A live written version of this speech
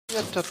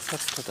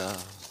Da-da-da-da-da.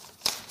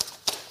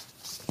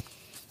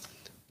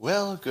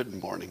 Well, good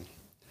morning.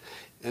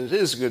 And it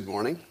is a good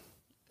morning.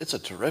 It's a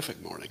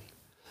terrific morning.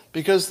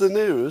 Because the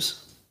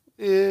news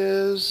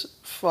is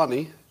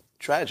funny,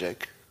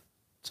 tragic.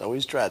 It's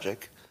always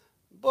tragic.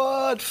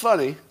 But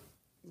funny,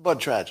 but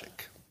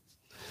tragic.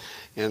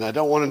 And I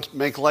don't want to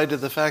make light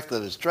of the fact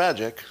that it's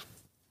tragic,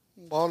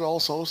 but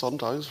also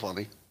sometimes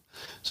funny.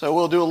 So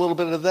we'll do a little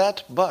bit of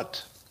that,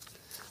 but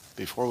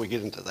before we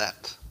get into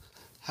that,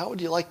 how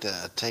would you like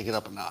to take it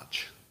up a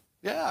notch?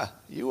 Yeah,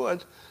 you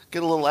would.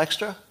 Get a little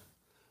extra.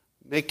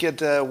 Make it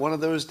one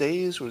of those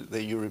days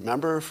that you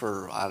remember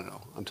for, I don't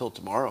know, until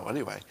tomorrow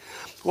anyway.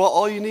 Well,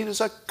 all you need is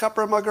a cup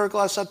or a mug or a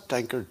glass, a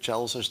tankard,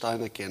 chalice or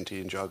stein, a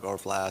canteen, jug or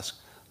flask,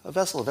 a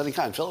vessel of any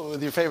kind. Fill it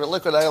with your favorite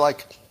liquid. I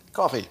like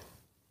coffee.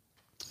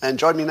 And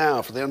join me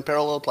now for the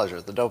unparalleled pleasure,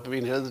 the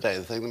dopamine hit of the day,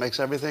 the thing that makes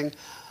everything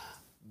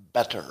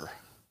better.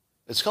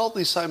 It's called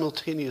the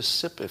simultaneous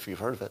sip, if you've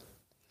heard of it.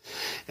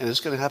 And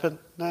it's going to happen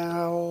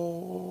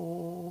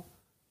now.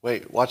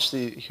 Wait,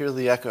 hear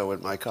the echo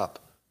in my cup.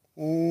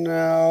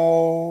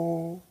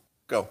 Now.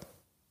 Go.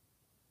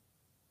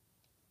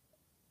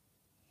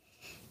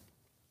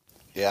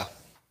 Yeah.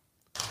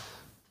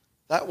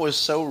 That was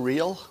so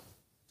real.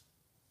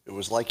 It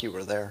was like you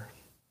were there.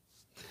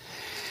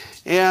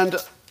 And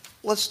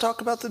let's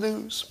talk about the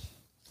news.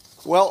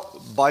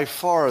 Well, by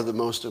far the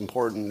most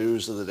important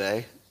news of the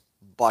day,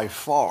 by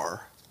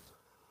far,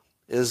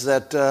 is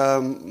that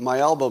my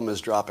album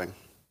is dropping.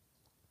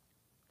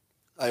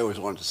 I always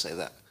wanted to say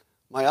that.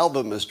 My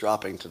album is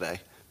dropping today.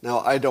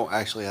 Now, I don't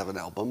actually have an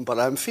album, but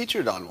I'm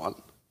featured on one.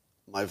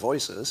 My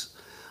voice is.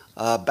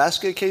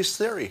 Basket Case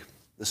Theory.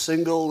 The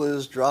single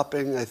is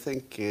dropping, I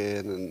think,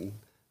 in an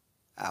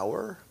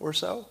hour or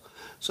so.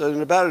 So in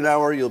about an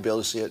hour, you'll be able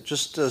to see it.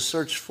 Just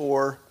search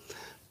for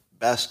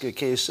Basket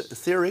Case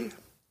Theory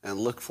and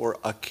look for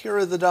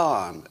Akira the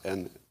Don.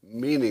 And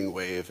Meaning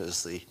Wave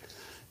is the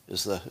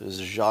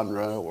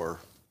genre, or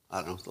I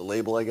don't know, the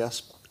label, I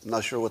guess. I'm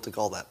not sure what to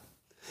call that.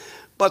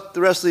 But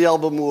the rest of the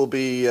album will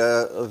be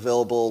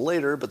available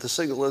later, but the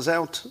single is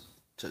out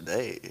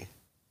today.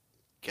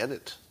 Get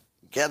it.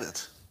 Get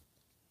it.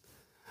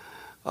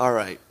 All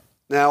right.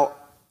 Now,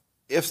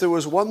 if there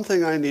was one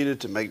thing I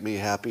needed to make me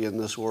happy in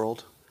this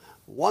world,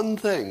 one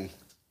thing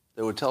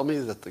that would tell me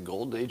that the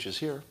golden age is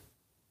here,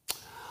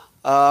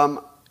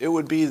 it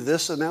would be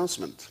this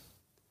announcement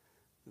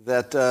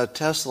that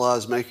Tesla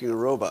is making a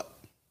robot.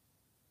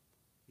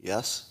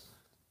 Yes,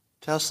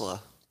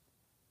 Tesla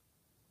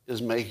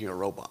is making a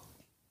robot.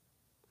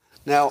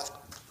 Now,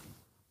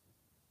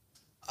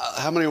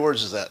 how many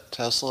words is that?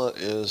 Tesla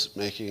is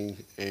making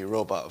a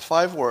robot.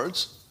 5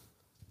 words.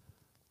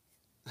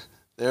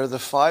 They're the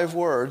 5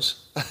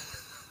 words.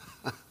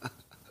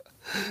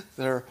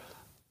 They're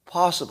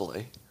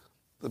possibly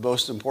the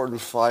most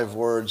important 5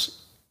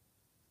 words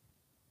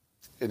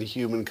in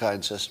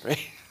humankind's history.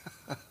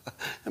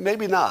 And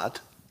maybe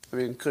not. I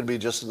mean, it could be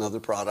just another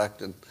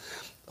product and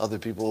other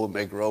people will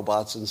make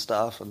robots and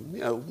stuff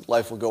and,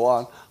 life will go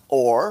on.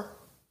 Or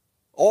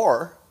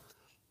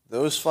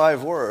those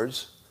 5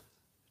 words,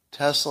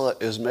 Tesla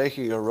is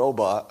making a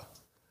robot,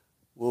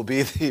 will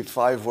be the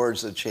 5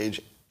 words that change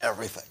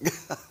everything.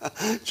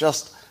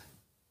 Just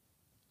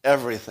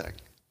everything.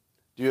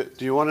 Do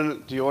you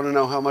want to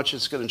know how much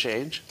it's going to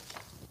change?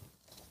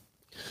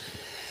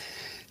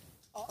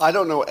 I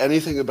don't know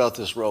anything about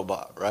this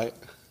robot, right?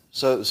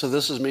 So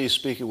this is me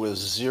speaking with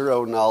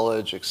zero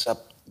knowledge,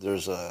 except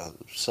there's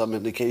some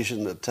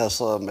indication that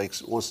Tesla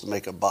wants to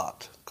make a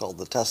bot called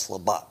the Tesla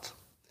bot.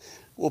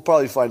 We'll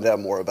probably find out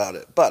more about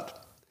it.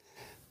 But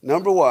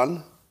number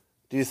one,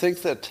 do you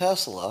think that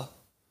Tesla,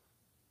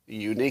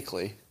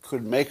 uniquely,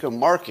 could make a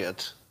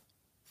market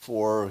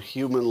for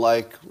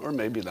human-like, or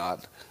maybe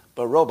not,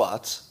 but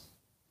robots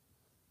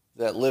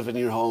that live in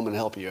your home and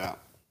help you out?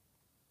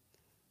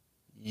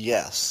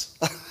 Yes.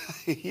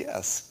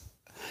 Yes.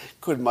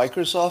 Could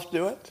Microsoft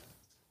do it?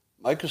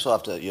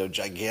 Microsoft, a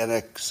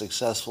gigantic,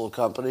 successful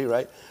company,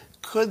 right?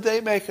 Could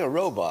they make a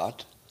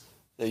robot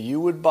that you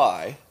would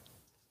buy,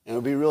 and it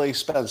would be really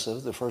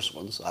expensive, the first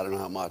ones, I don't know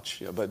how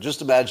much, but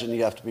just imagine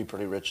you have to be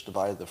pretty rich to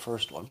buy the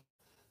first one,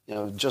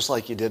 just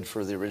like you did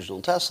for the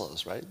original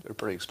Teslas, right? They're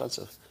pretty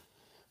expensive.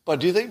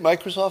 But do you think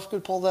Microsoft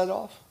could pull that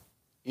off?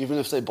 Even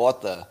if they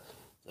bought the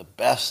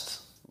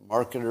best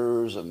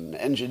marketers and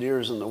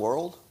engineers in the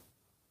world?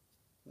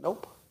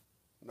 Nope.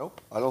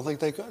 I don't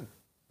think they could.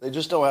 They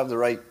just don't have the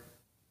right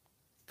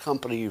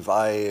company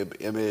vibe,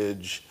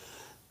 image.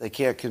 They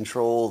can't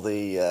control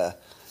the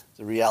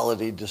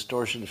reality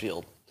distortion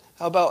field.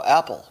 How about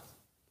Apple?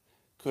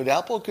 Could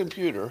Apple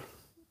Computer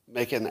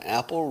make an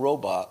Apple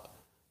robot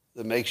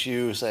that makes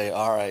you say,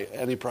 all right,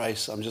 any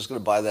price, I'm just going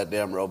to buy that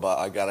damn robot.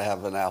 I got to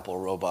have an Apple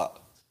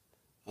robot.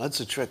 That's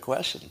a trick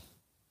question.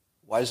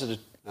 Why is it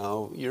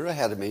no, you're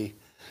ahead of me.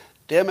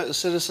 Damn it,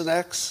 Citizen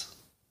X.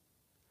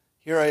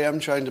 Here I am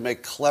trying to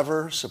make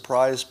clever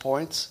surprise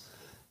points,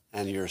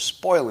 and you're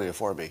spoiling it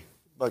for me.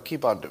 But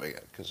keep on doing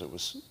it, because it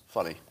was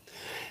funny.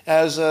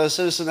 As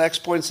Citizen X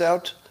points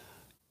out,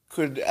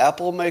 could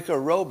Apple make a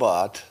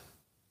robot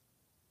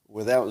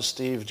without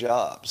Steve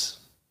Jobs?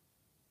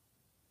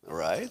 All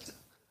right?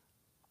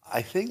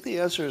 I think the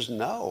answer is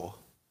no.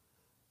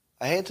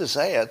 I hate to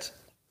say it.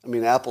 I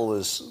mean, Apple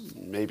is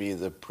maybe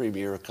the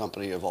premier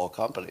company of all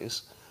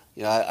companies.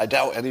 You know, I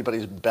doubt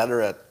anybody's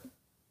better at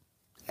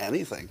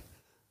anything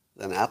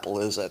than Apple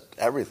is at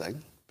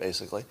everything,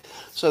 basically.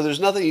 So there's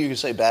nothing you can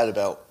say bad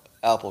about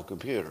Apple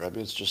Computer. I mean,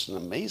 it's just an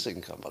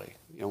amazing company.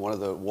 You know, one of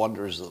the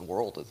wonders of the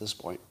world at this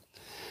point.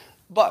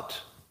 But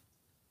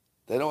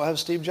they don't have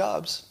Steve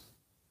Jobs.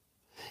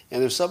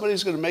 And if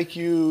somebody's going to make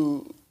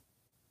you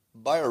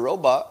buy a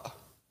robot,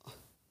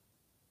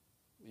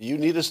 you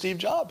need a Steve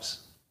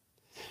Jobs.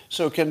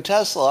 So can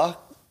Tesla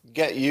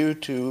get you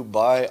to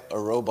buy a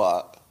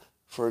robot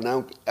for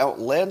an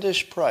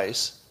outlandish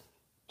price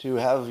to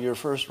have your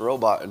first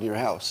robot in your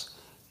house?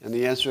 And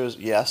the answer is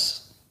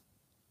yes.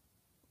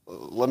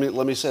 Let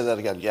me say that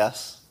again.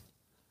 Yes.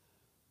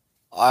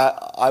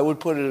 I would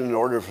put in an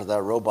order for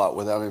that robot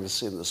without even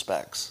seeing the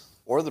specs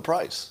or the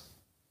price.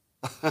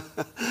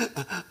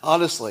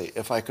 Honestly,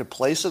 if I could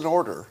place an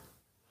order,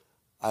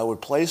 I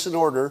would place an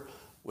order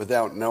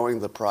without knowing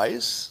the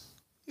price.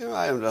 You know,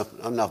 I have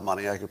enough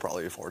money, I could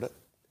probably afford it.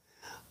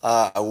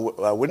 I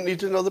wouldn't need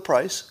to know the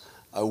price.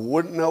 I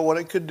wouldn't know what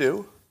it could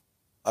do.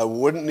 I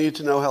wouldn't need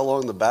to know how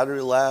long the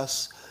battery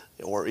lasts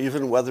or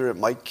even whether it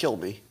might kill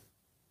me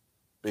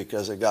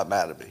because it got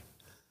mad at me.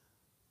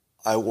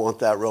 I want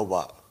that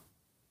robot.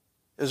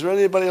 Is there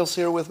anybody else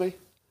here with me?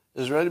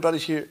 Is there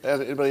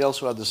anybody else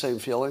who had the same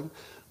feeling,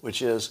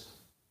 which is,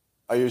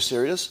 are you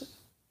serious?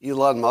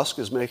 Elon Musk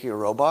is making a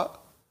robot?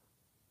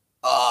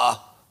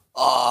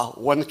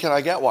 When can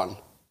I get one?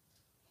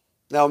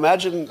 Now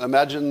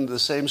imagine the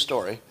same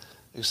story,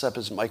 except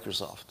it's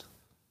Microsoft.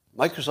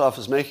 Microsoft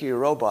is making a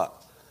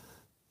robot.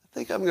 I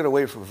think I'm going to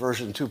wait for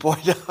version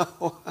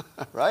 2.0,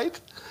 right?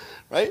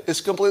 Right?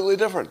 It's completely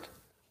different.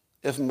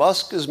 If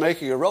Musk is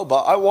making a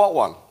robot, I want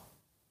one.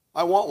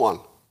 I want one.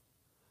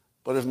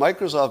 But if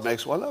Microsoft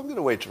makes one, I'm going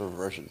to wait for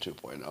version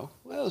 2.0.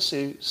 Well,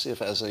 see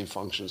if it has any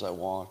functions I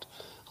want.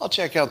 I'll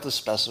check out the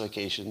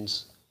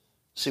specifications,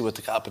 see what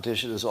the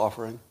competition is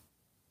offering.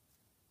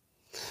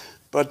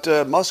 But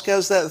Musk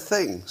has that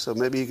thing, so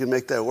maybe he can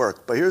make that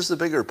work. But here's the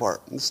bigger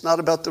part. It's not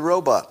about the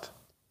robot.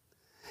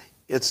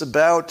 It's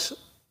about,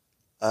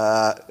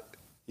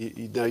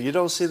 you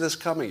don't see this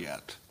coming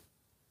yet.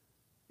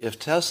 If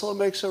Tesla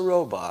makes a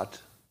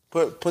robot,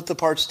 put the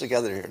parts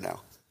together here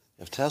now.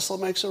 If Tesla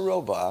makes a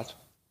robot,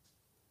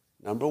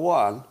 number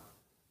one,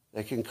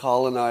 they can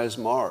colonize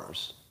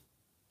Mars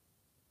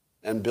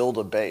and build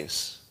a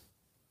base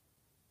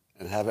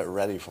and have it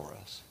ready for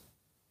us.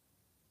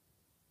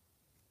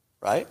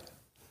 Right?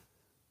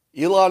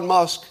 Elon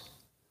Musk,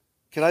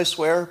 can I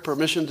swear?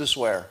 Permission to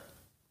swear.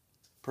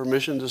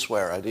 Permission to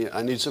swear.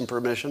 I need some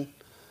permission.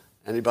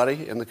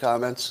 Anybody in the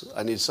comments?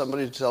 I need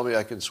somebody to tell me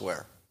I can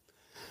swear.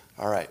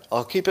 All right.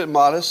 I'll keep it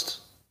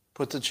modest.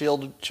 Put the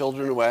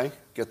children away.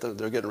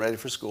 They're getting ready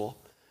for school.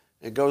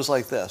 It goes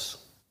like this.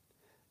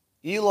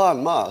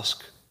 Elon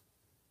Musk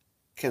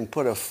can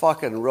put a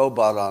fucking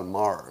robot on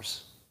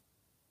Mars.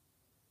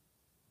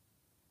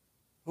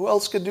 Who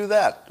else could do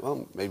that?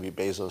 Well, maybe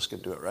Bezos can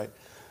do it, right?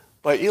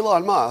 But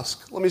Elon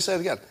Musk, let me say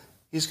it again,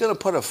 he's going to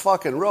put a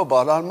fucking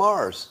robot on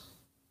Mars.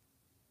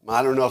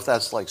 I don't know if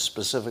that's like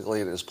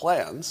specifically in his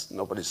plans.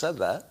 Nobody said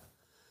that.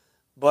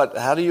 But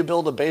how do you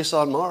build a base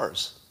on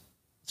Mars?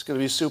 It's going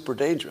to be super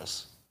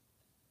dangerous.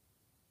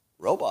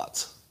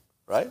 Robots,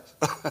 right?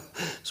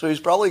 So he's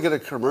probably going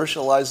to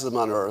commercialize them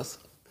on Earth,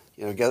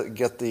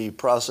 get the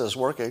process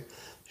working,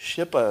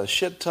 ship a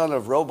shit ton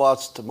of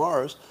robots to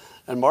Mars,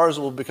 and Mars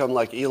will become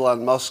like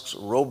Elon Musk's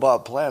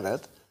robot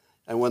planet.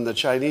 And when the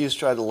Chinese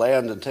try to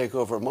land and take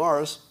over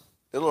Mars,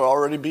 it'll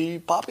already be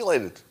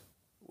populated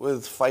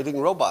with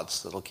fighting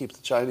robots that'll keep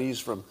the Chinese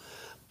from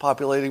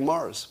populating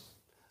Mars.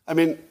 I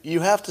mean, you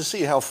have to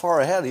see how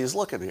far ahead he's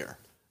looking here.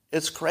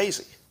 It's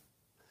crazy.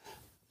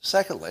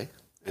 Secondly,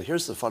 and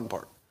here's the fun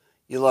part,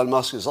 Elon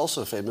Musk is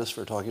also famous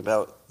for talking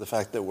about the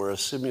fact that we're a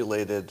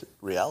simulated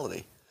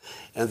reality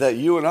and that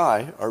you and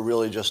I are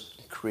really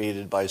just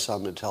created by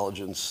some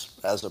intelligence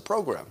as a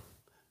program.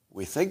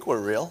 We think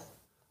we're real,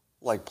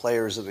 like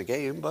players in a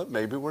game, but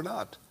maybe we're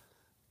not.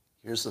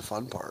 Here's the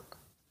fun part.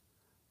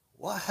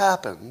 What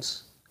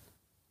happens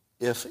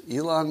if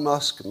Elon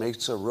Musk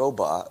makes a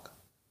robot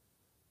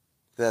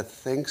that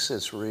thinks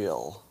it's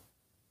real,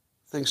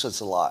 thinks it's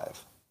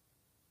alive?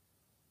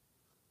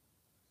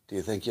 Do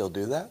you think he'll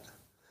do that?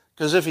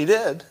 Because if he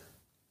did,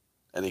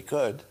 and he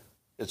could,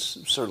 it's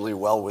certainly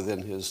well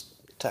within his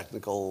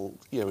technical,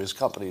 his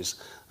company's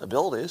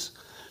abilities,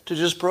 to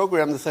just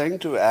program the thing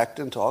to act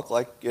and talk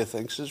like it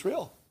thinks is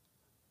real.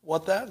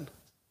 What then?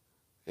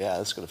 Yeah,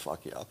 it's going to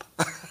fuck you up.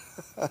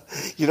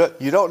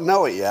 You don't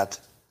know it yet,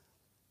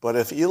 but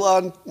if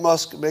Elon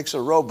Musk makes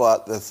a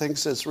robot that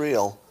thinks it's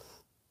real,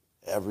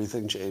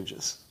 everything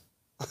changes.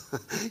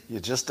 You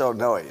just don't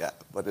know it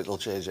yet, but it'll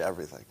change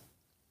everything.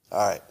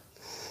 All right.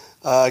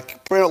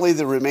 Apparently,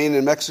 the Remain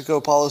in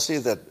Mexico policy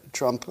that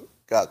Trump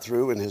got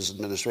through in his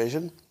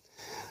administration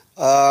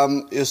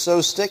is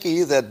so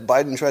sticky that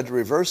Biden tried to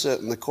reverse it,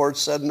 and the court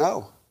said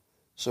no.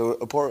 So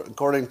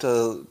according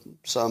to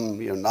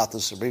some, not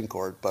the Supreme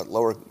Court, but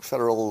lower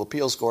federal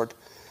appeals court,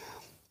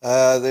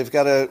 they've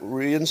got to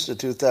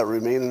reinstitute that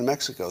remain in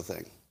Mexico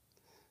thing.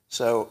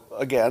 So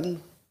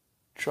again,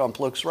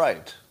 Trump looks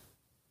right?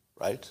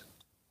 I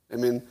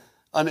mean,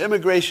 on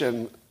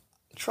immigration,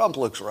 Trump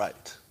looks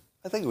right.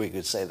 I think we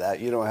could say that.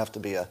 You don't have to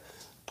be a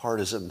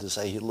partisan to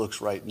say he looks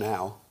right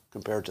now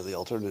compared to the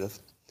alternative.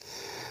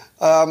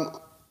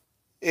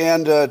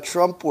 And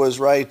Trump was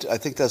right. I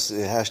think that's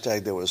the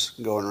hashtag that was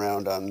going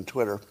around on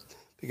Twitter,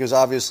 because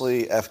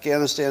obviously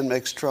Afghanistan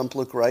makes Trump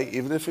look right,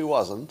 even if he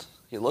wasn't.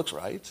 He looks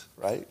right?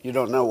 You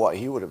don't know what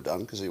he would have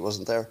done because he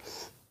wasn't there,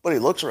 but he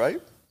looks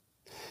right.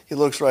 He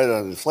looks right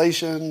on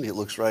inflation. He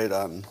looks right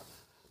on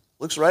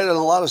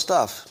a lot of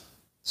stuff.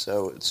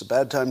 So it's a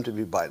bad time to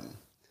be Biden.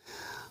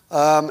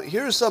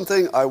 Here's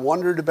something I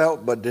wondered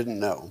about but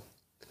didn't know.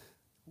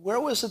 Where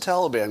was the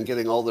Taliban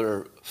getting all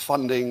their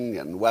funding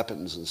and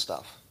weapons and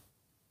stuff?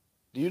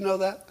 Do you know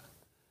that?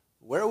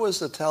 Where was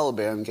the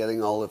Taliban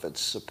getting all of its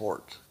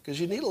support? Because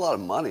you need a lot of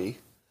money,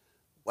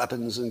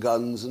 weapons and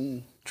guns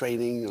and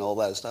training and all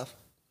that stuff.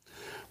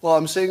 Well,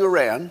 I'm seeing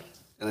Iran,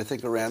 and I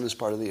think Iran is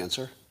part of the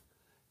answer.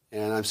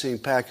 And I'm seeing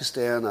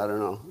Pakistan, I don't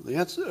know.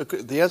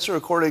 The answer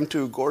according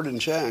to Gordon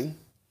Chang,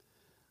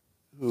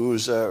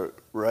 who's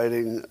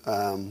writing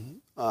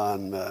on,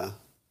 I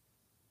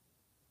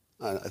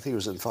think it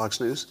was in Fox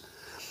News.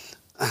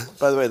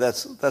 By the way,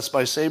 that's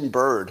my same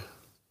bird.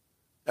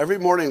 Every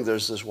morning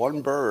there's this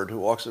one bird who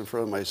walks in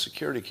front of my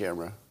security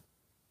camera.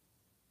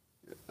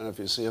 I don't know if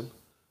you see him.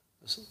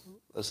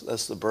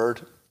 That's the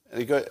bird.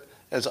 And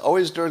it's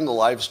always during the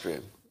live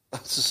stream.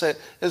 It's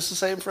the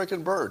same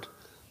freaking bird.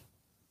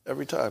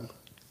 Every time.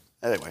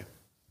 Anyway.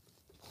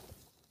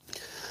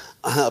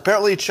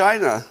 Apparently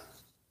China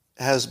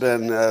has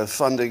been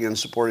funding and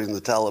supporting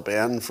the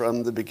Taliban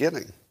from the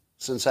beginning,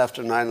 since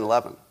after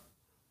 9/11.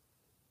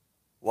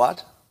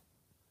 What?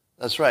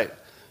 That's right.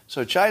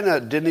 So China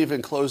didn't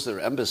even close their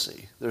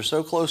embassy. They're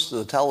so close to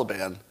the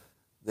Taliban,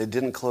 they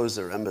didn't close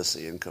their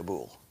embassy in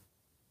Kabul.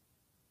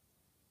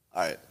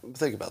 All right,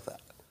 think about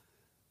that.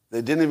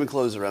 They didn't even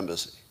close their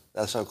embassy.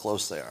 That's how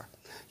close they are.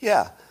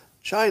 Yeah,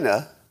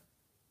 China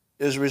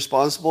is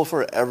responsible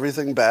for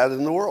everything bad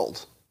in the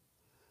world.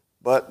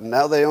 But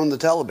now they own the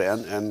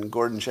Taliban, and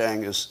Gordon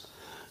Chang is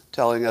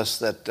telling us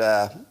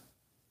that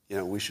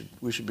we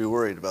should be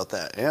worried about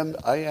that, and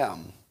I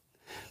am.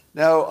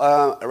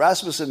 Now,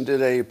 Rasmussen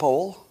did a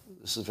poll.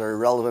 This is very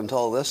relevant to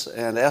all this,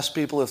 and asked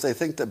people if they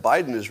think that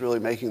Biden is really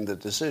making the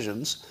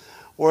decisions,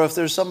 or if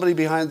there's somebody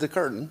behind the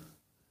curtain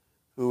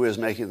who is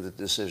making the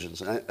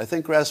decisions. And I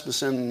think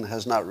Rasmussen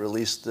has not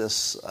released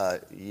this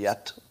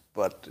yet,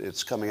 but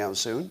it's coming out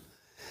soon.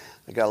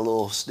 I got a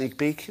little sneak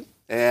peek.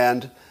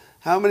 And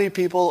how many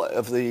people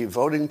of the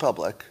voting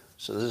public,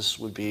 so this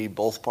would be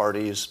both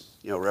parties,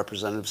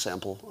 representative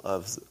sample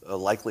of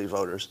likely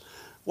voters,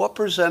 what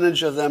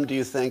percentage of them do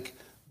you think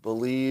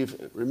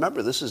believe,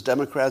 remember, this is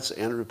Democrats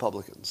and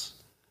Republicans.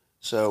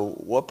 So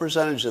what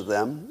percentage of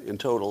them in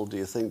total do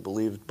you think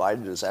believe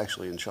Biden is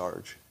actually in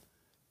charge?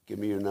 Give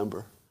me your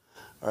number.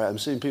 All right, I'm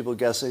seeing people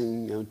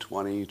guessing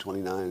 20,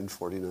 29,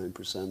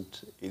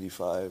 49%,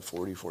 85,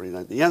 40,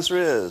 49. The answer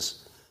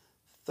is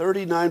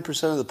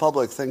 39% of the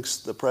public thinks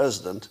the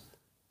president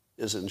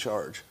is in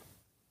charge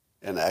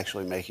and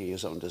actually making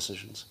his own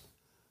decisions.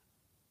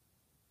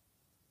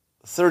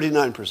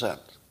 39%.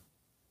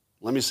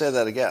 Let me say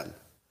that again.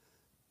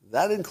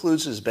 That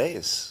includes his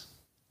base,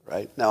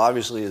 right? Now,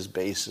 obviously, his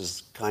base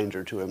is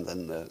kinder to him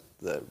than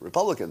the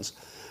Republicans,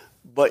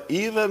 but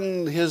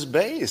even his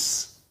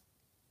base,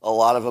 a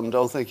lot of them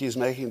don't think he's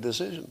making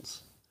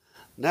decisions.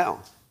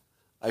 Now,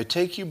 I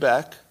take you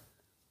back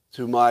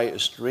to my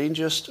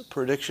strangest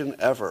prediction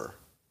ever,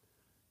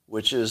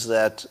 which is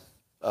that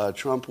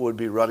Trump would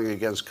be running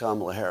against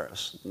Kamala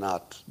Harris,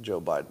 not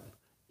Joe Biden.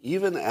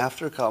 Even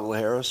after Kamala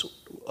Harris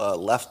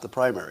left the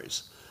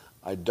primaries,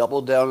 I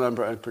doubled down on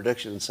my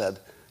prediction and said,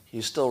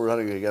 he's still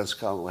running against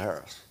Kamala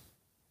Harris.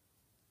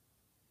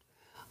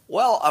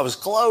 Well, I was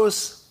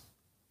close,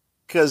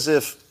 because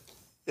if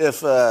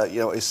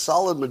a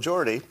solid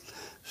majority,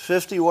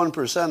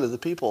 51% of the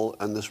people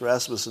in this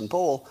Rasmussen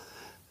poll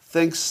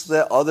thinks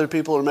that other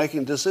people are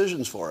making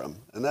decisions for him.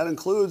 And that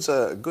includes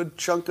a good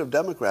chunk of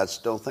Democrats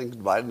don't think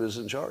Biden is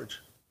in charge.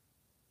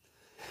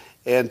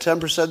 And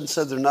 10%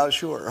 said they're not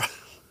sure.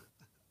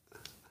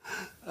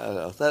 I don't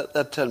know.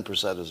 That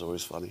 10% is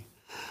always funny.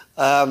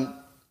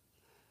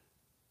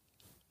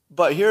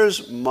 But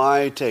here's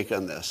my take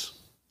on this.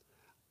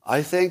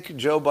 I think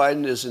Joe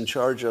Biden is in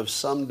charge of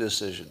some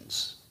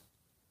decisions,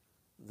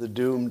 the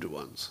doomed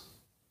ones,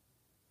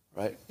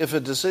 right? If a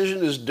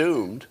decision is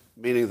doomed,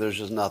 meaning there's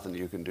just nothing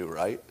you can do,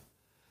 right?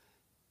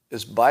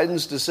 It's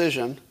Biden's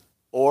decision,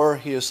 or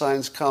he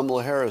assigns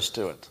Kamala Harris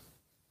to it,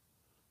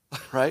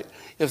 right?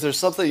 If there's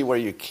something where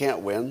you can't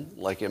win,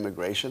 like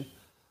immigration,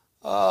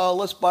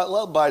 let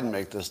Biden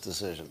make this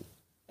decision,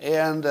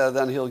 and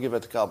then he'll give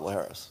it to Kamala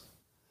Harris.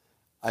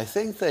 I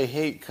think they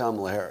hate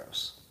Kamala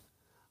Harris.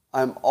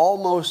 I'm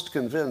almost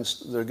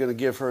convinced they're going to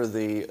give her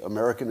the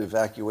American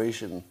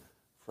evacuation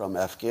from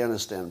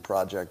Afghanistan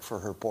project for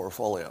her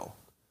portfolio.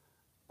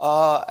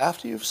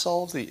 After you've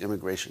solved the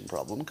immigration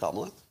problem,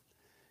 Kamala,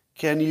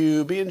 can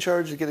you be in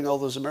charge of getting all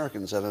those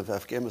Americans out of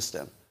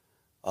Afghanistan?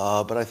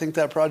 But I think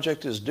that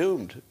project is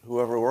doomed.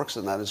 Whoever works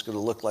in that is going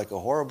to look like a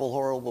horrible,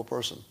 horrible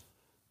person.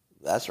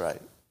 That's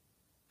right,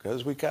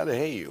 because we kind of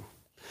hate you.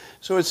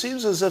 So it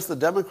seems as if the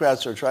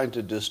Democrats are trying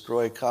to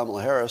destroy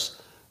Kamala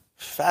Harris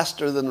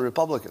faster than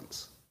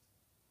Republicans.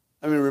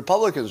 I mean,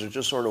 Republicans are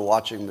just sort of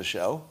watching the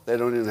show. They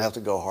don't even have to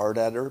go hard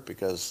at her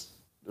because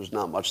there's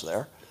not much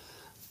there.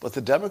 But the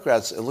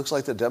Democrats, it looks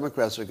like the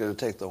Democrats are going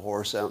to take the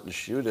horse out and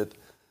shoot it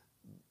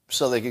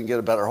so they can get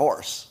a better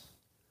horse.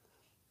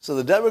 So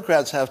the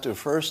Democrats have to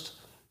first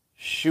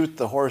shoot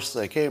the horse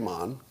they came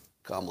on,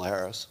 Kamala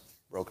Harris,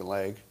 broken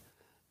leg.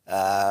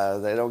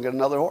 They don't get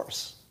another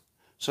horse.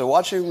 So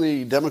watching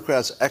the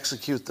Democrats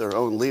execute their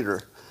own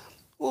leader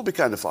will be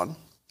kind of fun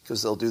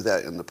because they'll do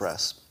that in the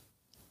press.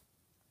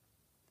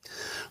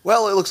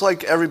 Well, it looks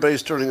like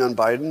everybody's turning on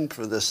Biden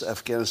for this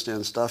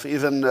Afghanistan stuff.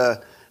 Even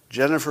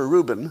Jennifer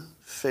Rubin,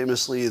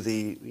 famously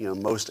the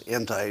most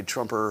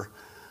anti-Trumper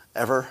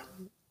ever.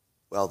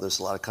 Well, there's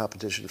a lot of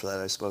competition for that,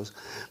 I suppose.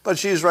 But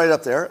she's right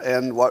up there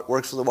and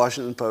works for the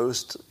Washington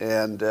Post.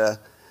 And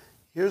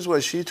here's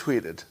what she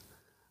tweeted.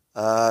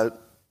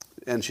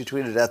 And she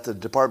tweeted at the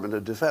Department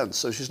of Defense.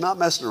 So she's not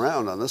messing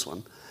around on this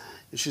one.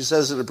 She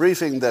says in a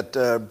briefing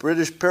that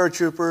British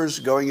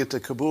paratroopers going into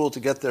Kabul to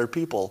get their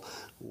people.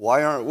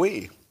 Why aren't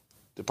we?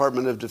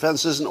 Department of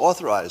Defense isn't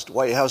authorized.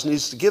 White House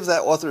needs to give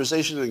that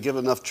authorization and give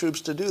enough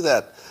troops to do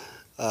that.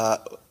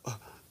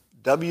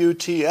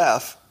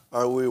 WTF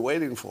are we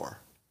waiting for?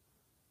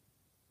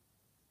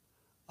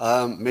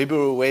 Maybe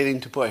we're waiting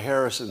to put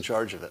Harris in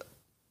charge of it.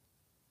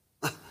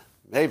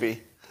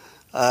 Maybe.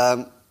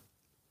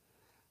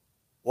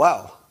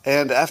 Wow.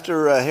 And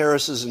after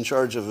Harris is in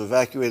charge of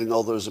evacuating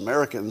all those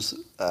Americans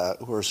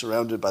who are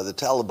surrounded by the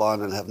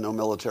Taliban and have no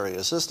military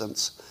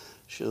assistance,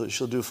 she'll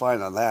do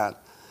fine on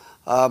that.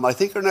 I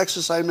think her next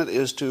assignment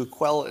is to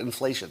quell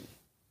inflation.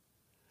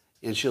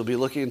 And she'll be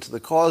looking into the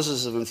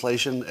causes of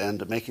inflation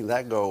and making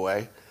that go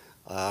away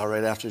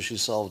right after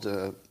she's solved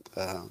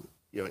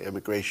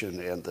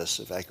immigration and this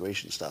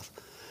evacuation stuff.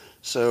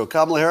 So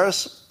Kamala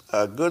Harris,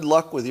 good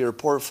luck with your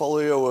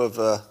portfolio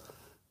of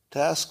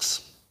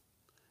tasks.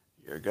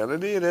 You're going to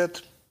need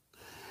it.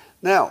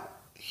 Now,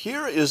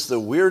 here is the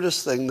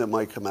weirdest thing that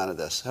might come out of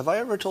this. Have I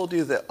ever told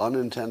you that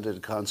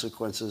unintended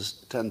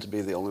consequences tend to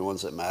be the only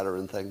ones that matter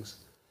in things?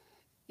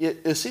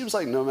 It seems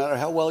like no matter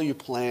how well you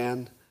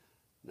plan,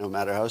 no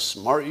matter how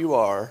smart you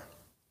are,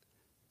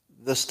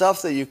 the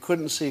stuff that you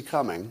couldn't see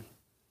coming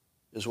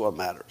is what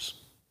matters.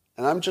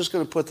 And I'm just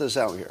going to put this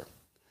out here.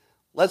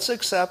 Let's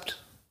accept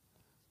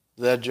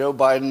that Joe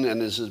Biden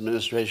and his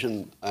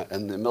administration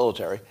and the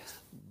military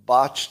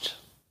botched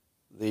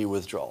the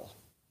withdrawal.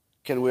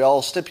 Can we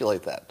all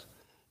stipulate that?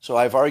 So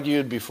I've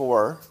argued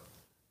before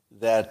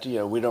that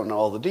we don't know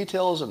all the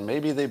details and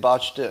maybe they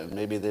botched it and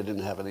maybe they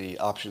didn't have any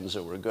options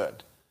that were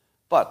good.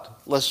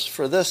 But let's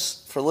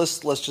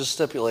just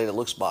stipulate it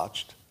looks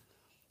botched.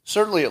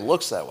 Certainly it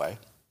looks that way.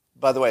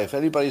 By the way, if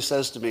anybody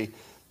says to me,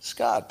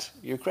 Scott,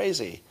 you're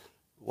crazy.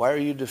 Why are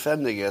you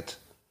defending it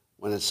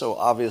when it so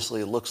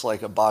obviously looks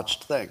like a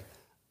botched thing?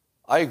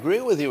 I agree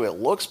with you, it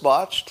looks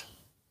botched,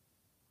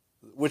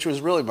 which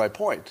was really my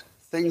point.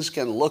 Things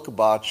can look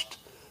botched,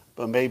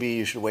 but maybe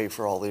you should wait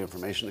for all the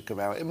information to come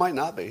out. It might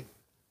not be.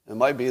 It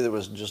might be there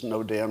was just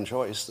no damn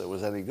choice that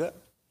was any good.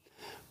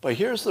 But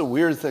here's the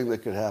weird thing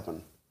that could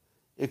happen.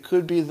 It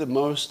could be the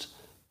most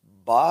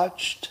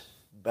botched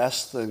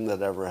best thing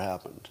that ever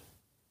happened,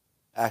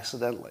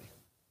 accidentally.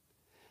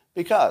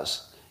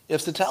 Because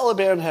if the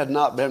Taliban had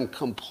not been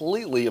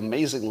completely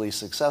amazingly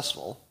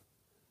successful,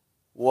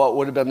 what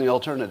would have been the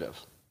alternative?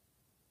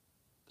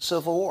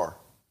 Civil war,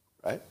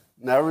 right?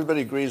 Now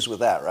everybody agrees with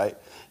that, right?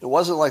 It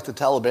wasn't like the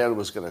Taliban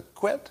was going to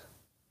quit.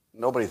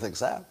 Nobody thinks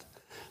that.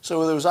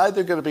 So there was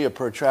either going to be a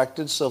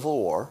protracted civil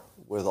war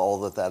with all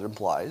that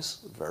implies,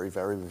 very,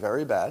 very,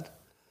 very bad,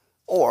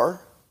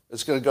 or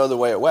it's going to go the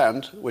way it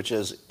went, which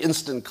is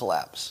instant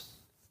collapse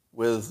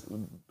with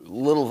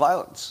little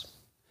violence.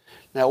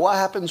 Now, what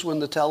happens when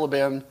the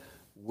Taliban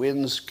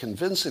wins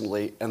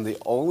convincingly and the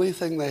only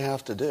thing they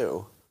have to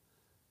do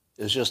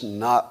is just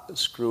not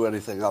screw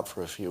anything up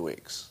for a few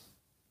weeks?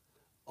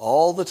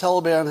 All the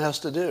Taliban has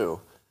to do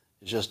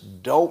is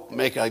just don't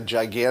make a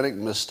gigantic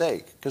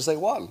mistake, because they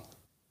won.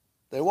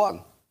 They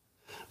won.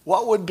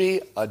 What would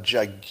be a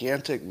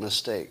gigantic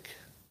mistake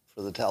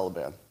for the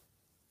Taliban?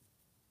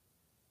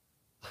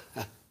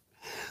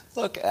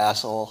 Look,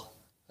 asshole.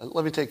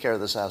 Let me take care of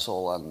this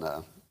asshole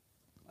on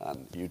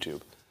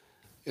YouTube.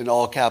 In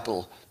all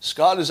capital,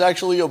 Scott is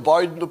actually a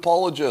Biden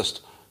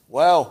apologist.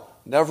 Wow,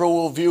 never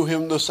will view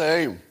him the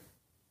same.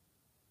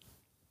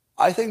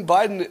 I think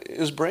Biden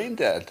is brain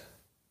dead.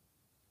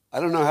 I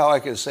don't know how I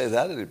can say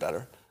that any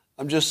better.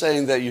 I'm just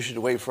saying that you should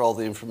wait for all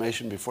the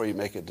information before you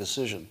make a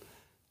decision.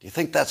 Do you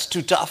think that's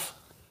too tough?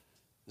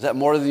 Is that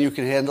more than you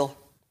can handle?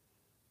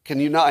 Can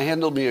you not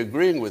handle me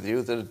agreeing with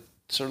you that it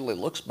certainly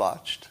looks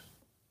botched?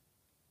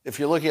 If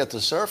you're looking at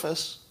the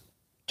surface,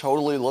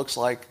 Totally looks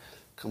like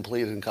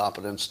complete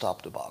incompetence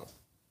top to bottom.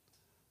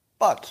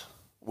 But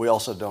we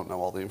also don't know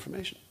all the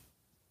information.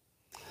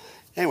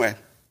 Anyway,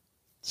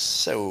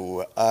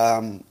 so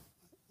I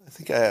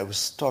think I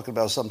was talking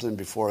about something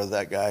before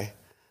that guy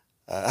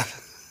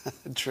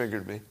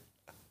triggered me.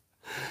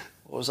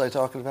 What was I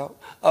talking about?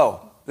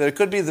 Oh, that it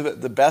could be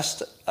the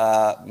best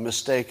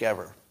mistake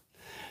ever.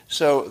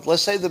 So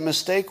let's say the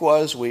mistake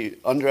was we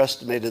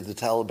underestimated the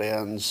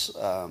Taliban's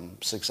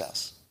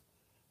success.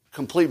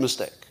 Complete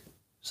mistake.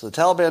 So the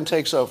Taliban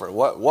takes over.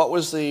 What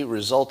was the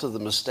result of the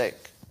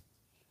mistake?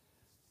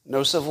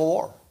 No civil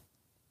war,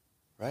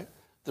 right?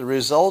 The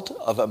result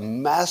of a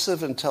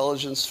massive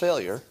intelligence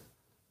failure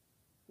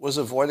was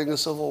avoiding a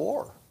civil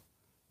war.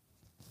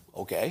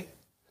 Okay.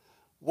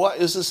 What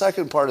is the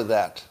second part of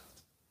that?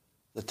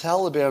 The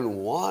Taliban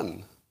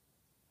won.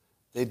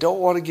 They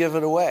don't want to give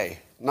it away.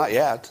 Not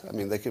yet. I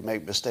mean, they could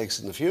make mistakes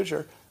in the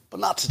future,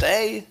 but not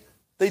today.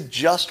 They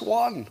just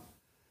won.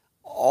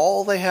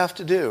 All they have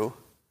to do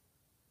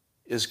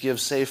is give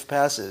safe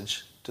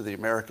passage to the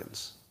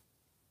Americans.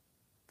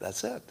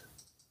 That's it.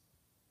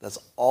 That's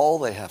all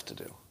they have to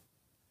do.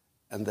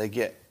 And they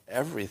get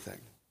everything.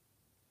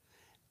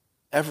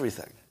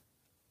 Everything.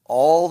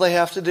 All they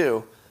have to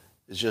do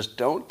is just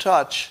don't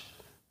touch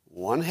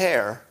one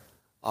hair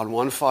on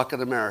one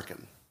fucking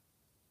American.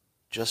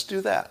 Just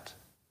do that.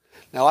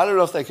 Now, I don't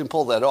know if they can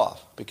pull that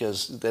off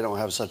because they don't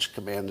have such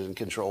command and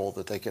control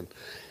that they can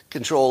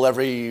control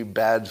every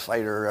bad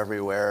fighter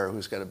everywhere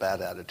who's got a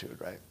bad attitude,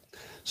 right?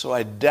 So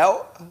I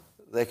doubt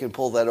they can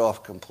pull that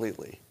off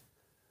completely.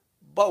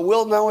 But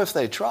we'll know if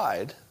they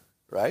tried,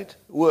 right?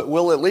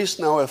 We'll at least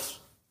know if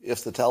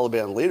the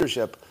Taliban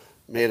leadership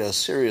made a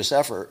serious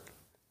effort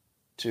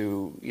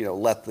to,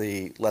 let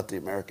the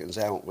Americans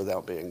out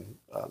without being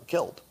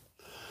killed.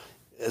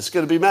 It's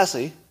going to be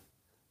messy,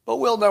 but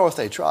we'll know if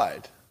they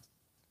tried.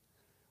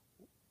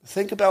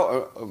 Think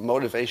about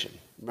motivation.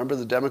 Remember,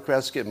 the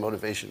Democrats get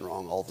motivation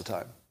wrong all the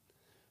time.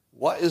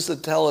 What is the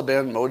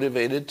Taliban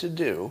motivated to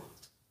do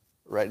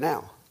right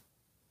now?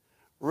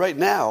 Right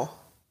now,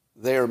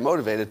 they are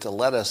motivated to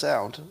let us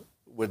out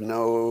with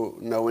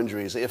no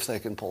injuries if they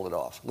can pull it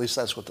off. At least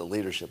that's what the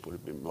leadership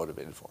would be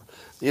motivated for.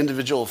 The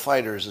individual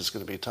fighters, it's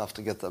going to be tough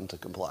to get them to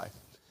comply.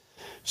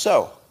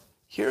 So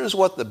here's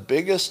what the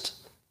biggest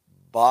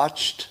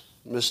botched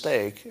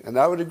mistake, and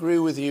I would agree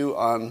with you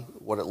on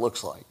what it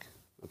looks like,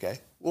 okay?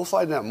 We'll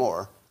find out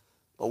more,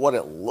 but what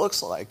it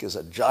looks like is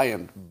a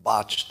giant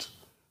botched,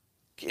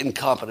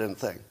 incompetent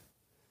thing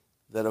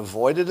that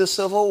avoided a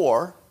civil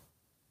war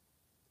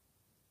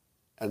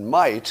and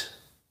might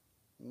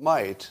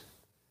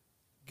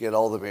get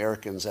all the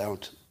Americans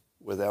out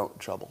without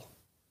trouble.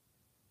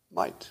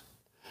 Might.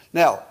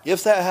 Now,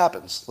 if that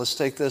happens, let's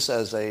take this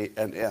as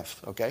an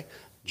if, okay?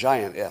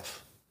 Giant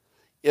if.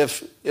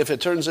 If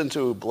it turns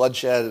into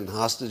bloodshed and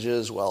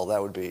hostages, well,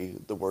 that would be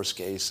the worst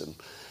case, and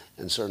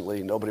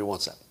certainly nobody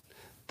wants that.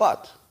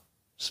 But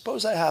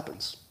suppose that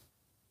happens.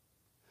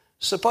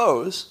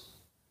 Suppose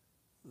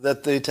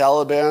that the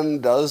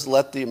Taliban does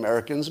let the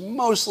Americans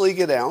mostly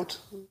get out,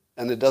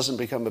 and it doesn't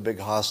become a big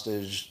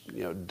hostage,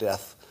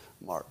 death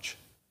march.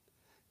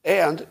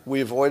 And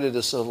we avoided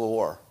a civil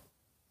war.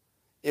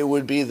 It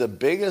would be the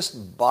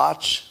biggest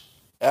botch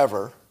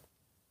ever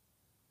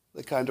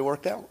that kind of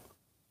worked out.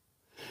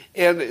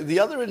 And the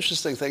other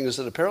interesting thing is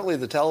that apparently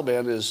the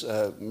Taliban is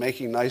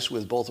making nice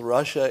with both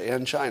Russia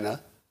and China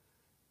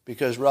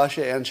because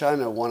Russia and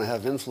China want to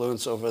have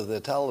influence over the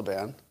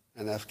Taliban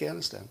and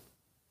Afghanistan.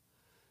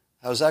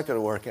 How's that going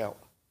to work out?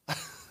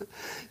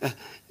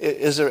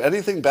 Is there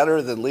anything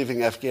better than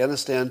leaving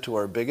Afghanistan to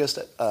our biggest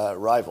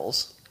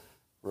rivals,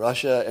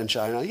 Russia and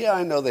China? Yeah,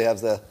 I know they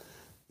have the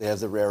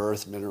rare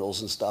earth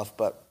minerals and stuff,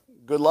 but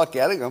good luck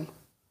getting them.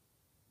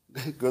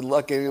 Good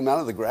luck getting them out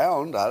of the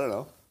ground. I don't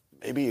know.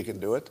 Maybe you can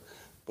do it,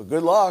 but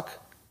good luck.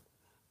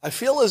 I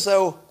feel as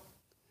though,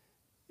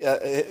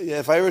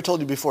 if I ever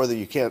told you before that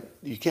you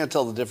can't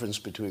tell the difference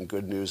between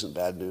good news and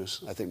bad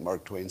news. I think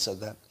Mark Twain said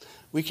that.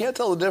 We can't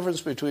tell the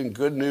difference between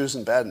good news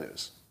and bad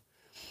news.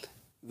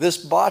 This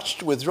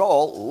botched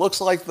withdrawal looks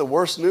like the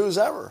worst news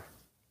ever,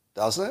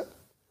 doesn't it?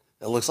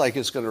 It looks like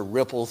it's going to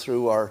ripple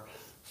through our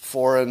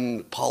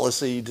foreign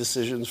policy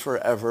decisions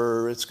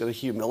forever. It's going to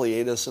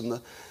humiliate us in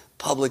the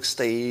public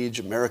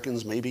stage.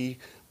 Americans maybe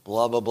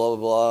blah, blah, blah,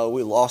 blah,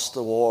 we lost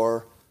the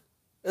war.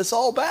 It's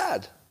all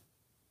bad.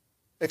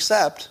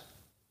 Except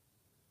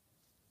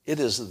it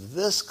is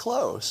this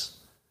close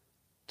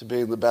to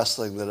being the best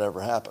thing that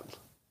ever happened.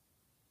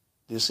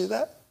 Do you see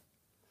that?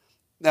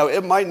 Now,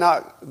 it might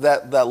not,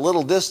 that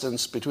little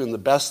distance between the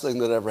best thing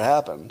that ever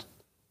happened,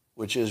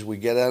 which is we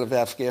get out of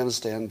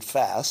Afghanistan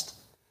fast,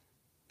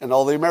 and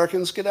all the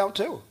Americans get out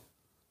too.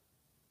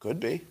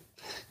 Could be.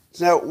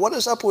 Now, what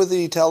is up with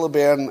the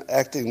Taliban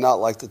acting not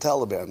like the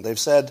Taliban? They've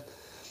said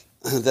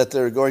that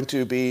they're going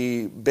to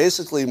be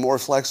basically more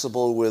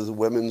flexible with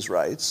women's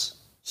rights,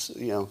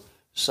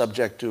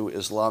 subject to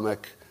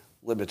Islamic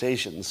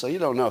limitations. So you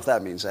don't know if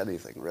that means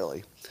anything,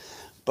 really.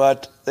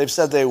 But they've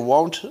said they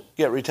won't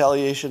get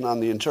retaliation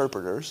on the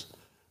interpreters.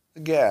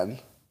 Again,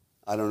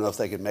 I don't know if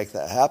they can make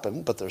that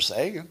happen, but they're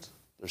saying it.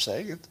 They're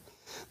saying it.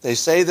 They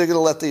say they're going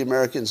to let the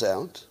Americans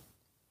out.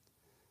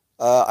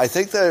 I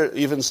think they're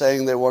even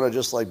saying they want to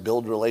just like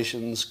build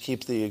relations,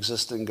 keep the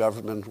existing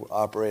government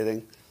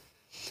operating.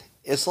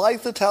 It's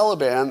like the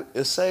Taliban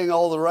is saying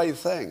all the right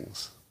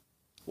things.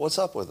 What's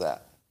up with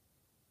that?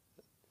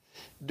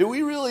 Do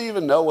we really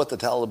even know what the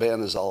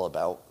Taliban is all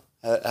about?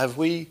 Have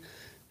we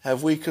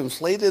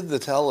conflated the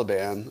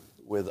Taliban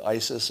with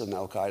ISIS and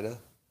Al-Qaeda?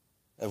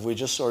 Have we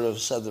just sort of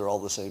said they're all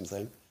the same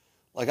thing?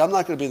 Like, I'm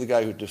not going to be the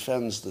guy who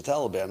defends the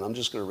Taliban. I'm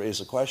just going to raise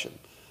a question.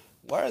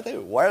 Why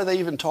are they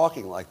even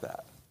talking like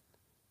that?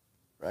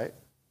 Right?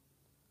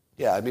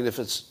 Yeah, I mean, if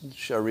it's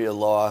Sharia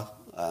law,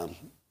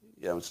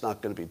 it's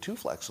not going to be too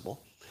flexible.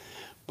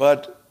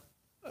 But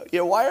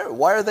why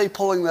are they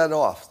pulling that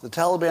off? The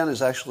Taliban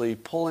is actually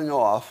pulling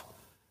off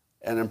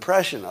an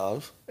impression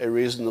of a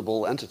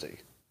reasonable entity.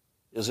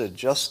 Is it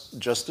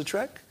just a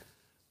trick?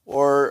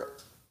 Or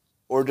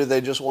do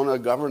they just want to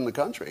govern the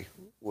country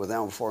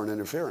without foreign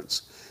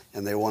interference?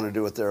 And they want to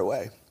do it their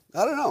way?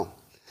 I don't know.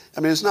 I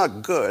mean, it's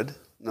not good,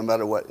 no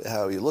matter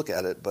how you look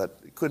at it, but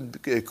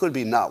it could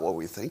be not what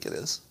we think it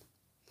is.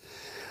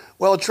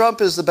 Well,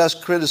 Trump is the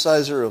best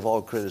criticizer of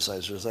all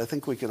criticizers. I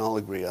think we can all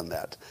agree on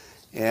that.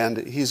 And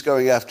he's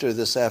going after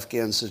this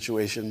Afghan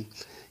situation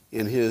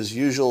in his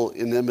usual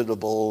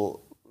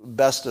inimitable,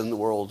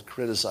 best-in-the-world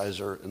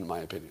criticizer, in my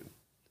opinion.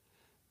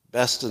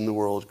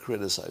 Best-in-the-world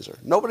criticizer.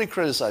 Nobody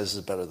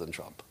criticizes better than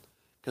Trump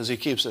because he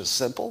keeps it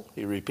simple.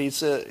 He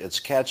repeats it.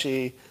 It's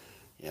catchy.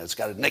 It's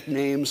got a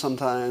nickname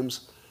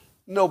sometimes.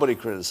 Nobody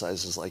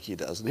criticizes like he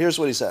does. And here's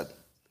what he said.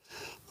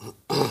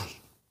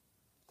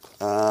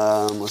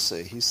 Let's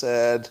see. He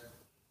said,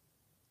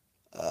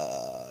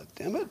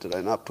 damn it, did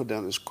I not put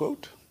down his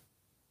quote?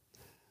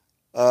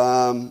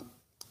 Well,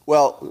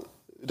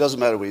 it doesn't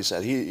matter what he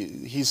said.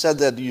 He said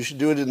that you should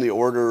do it in the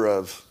order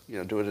of,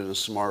 do it in a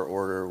smart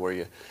order where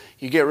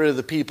you get rid of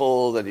the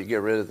people, then you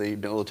get rid of the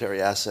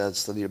military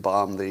assets, then you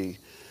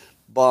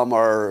bomb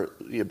our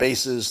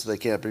bases so they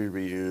can't be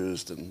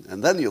reused,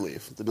 and then you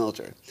leave the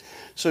military.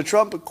 So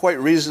Trump quite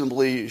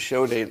reasonably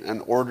showed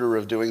an order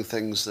of doing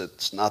things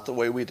that's not the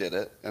way we did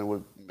it and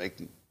would make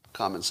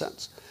common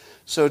sense.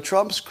 So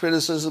Trump's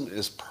criticism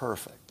is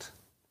perfect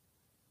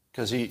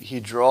because he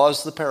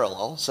draws the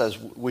parallel, says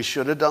we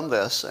should have done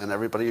this, and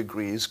everybody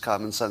agrees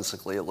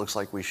commonsensically. It looks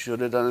like we should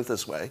have done it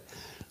this way.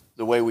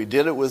 The way we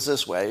did it was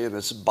this way, and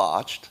it's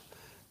botched.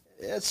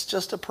 It's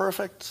just a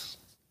perfect...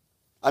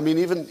 I mean,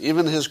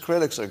 even his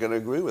critics are going to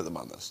agree with him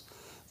on this.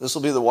 This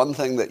will be the one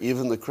thing that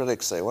even the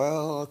critics say,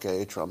 well,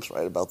 okay, Trump's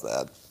right about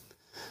that.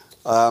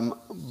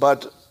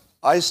 But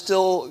I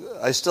still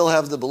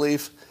have the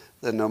belief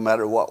that no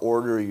matter what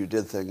order you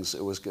did things,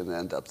 it was going to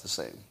end up the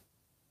same,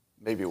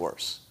 maybe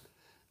worse.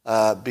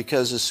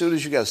 Because as soon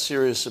as you got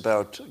serious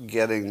about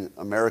getting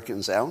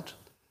Americans out,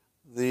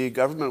 the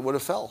government would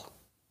have fell.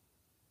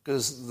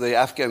 Because the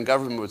Afghan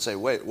government would say,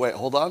 wait,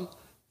 hold on.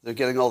 They're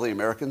getting all the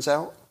Americans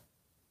out?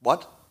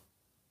 What?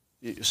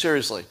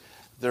 Seriously,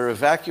 they're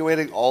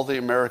evacuating all the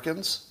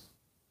Americans?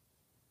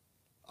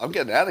 I'm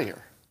getting out of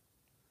here.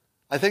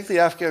 I think the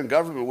Afghan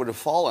government would have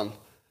fallen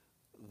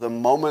the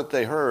moment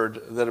they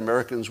heard that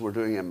Americans were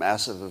doing a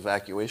massive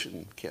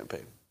evacuation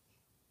campaign.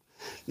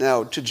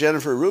 Now, to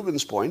Jennifer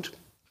Rubin's point,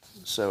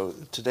 so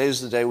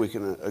today's the day we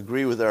can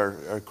agree with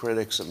our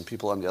critics and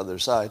people on the other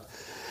side,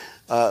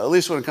 at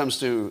least when it comes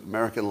to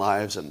American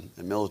lives and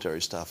military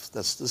stuff.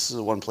 This is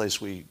the one place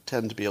we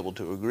tend to be able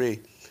to agree.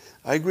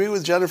 I agree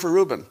with Jennifer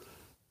Rubin.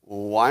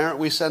 Why aren't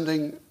we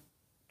sending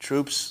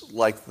troops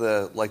like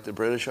the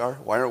British are?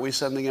 Why aren't we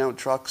sending out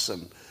trucks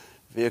and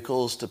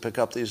vehicles to pick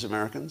up these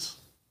Americans?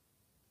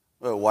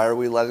 Well, why are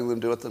we letting them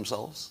do it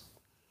themselves?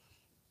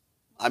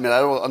 I mean,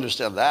 I don't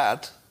understand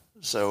that.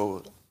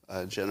 So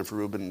Jennifer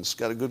Rubin's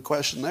got a good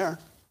question there.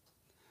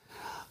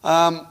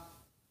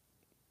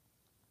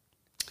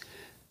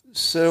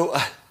 So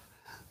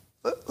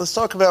let's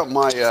talk about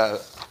my,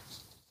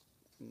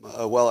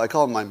 I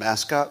call him my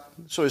mascot.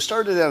 So he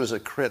started out as a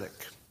critic.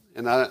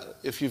 And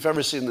if you've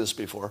ever seen this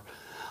before,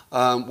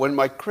 when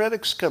my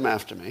critics come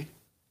after me,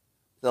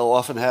 they'll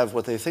often have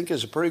what they think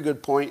is a pretty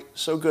good point,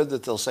 so good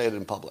that they'll say it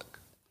in public.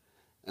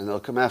 And they'll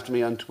come after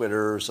me on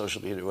Twitter or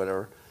social media,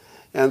 whatever.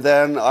 And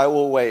then I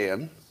will weigh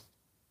in.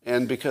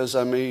 And because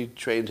I'm a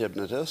trained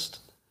hypnotist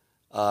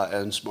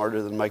and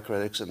smarter than my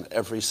critics in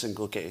every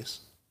single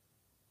case.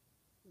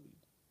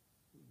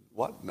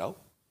 What? No?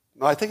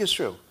 No, I think it's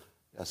true.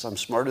 Yes, I'm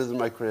smarter than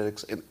my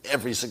critics in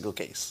every single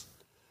case.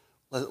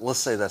 Let's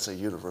say that's a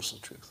universal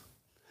truth.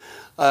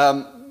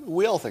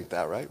 We all think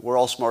that, right? We're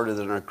all smarter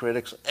than our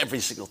critics every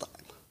single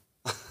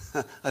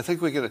time. I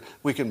think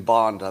we can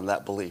bond on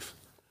that belief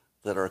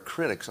that our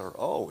critics are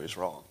always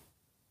wrong.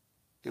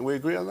 Can we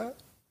agree on that?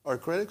 Our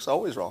critics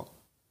always wrong.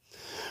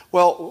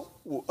 Well,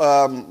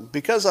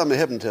 because I'm a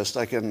hypnotist,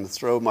 I can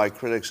throw my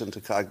critics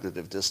into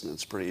cognitive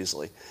dissonance pretty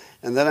easily.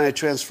 And then I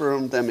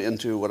transform them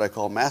into what I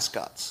call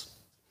mascots.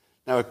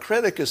 Now, a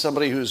critic is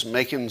somebody who's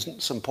making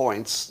some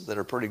points that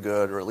are pretty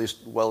good, or at least,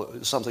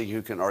 something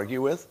you can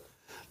argue with.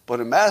 But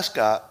a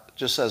mascot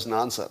just says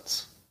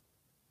nonsense.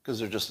 because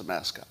they're just a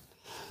mascot.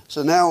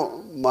 So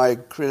now my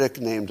critic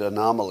named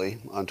Anomaly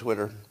on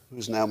Twitter,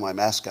 who's now my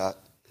mascot,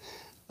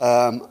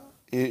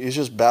 he's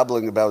just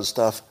babbling about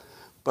stuff.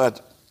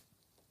 But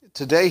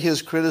today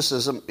his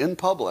criticism in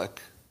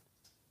public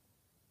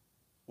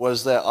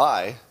was that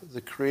I,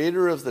 the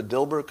creator of the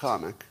Dilbert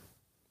comic,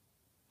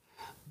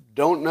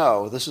 don't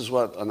know, this is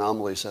what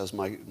Anomaly says,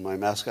 my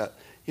mascot,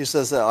 he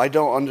says that I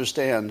don't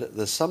understand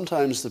that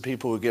sometimes the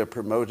people who get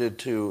promoted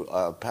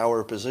to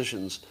power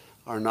positions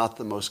are not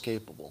the most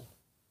capable.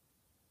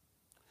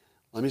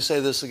 Let me say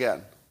this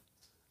again.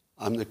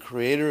 I'm the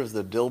creator of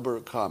the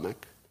Dilbert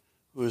comic,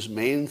 whose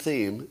main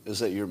theme is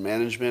that your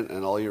management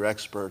and all your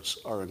experts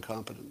are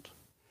incompetent.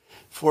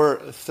 For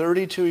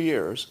 32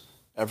 years,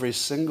 every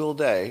single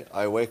day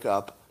I wake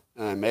up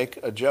and I make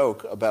a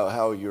joke about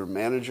how your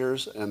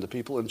managers and the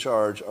people in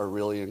charge are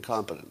really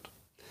incompetent.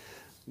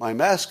 My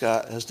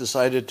mascot has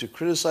decided to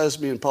criticize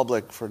me in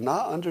public for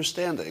not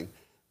understanding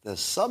that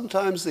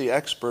sometimes the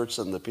experts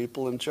and the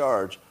people in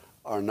charge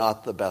are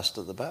not the best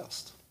of the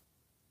best.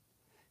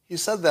 He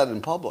said that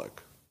in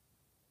public.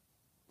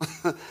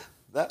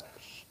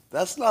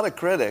 That's not a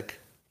critic.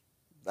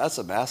 That's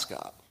a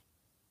mascot.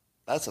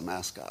 That's a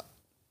mascot.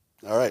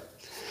 All right.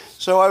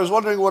 So I was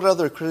wondering what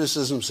other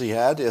criticisms he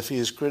had, if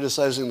he's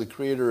criticizing the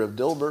creator of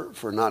Dilbert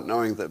for not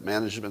knowing that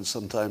management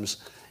sometimes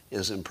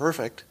is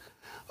imperfect.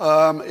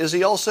 Is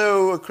he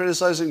also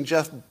criticizing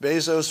Jeff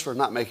Bezos for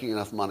not making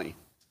enough money?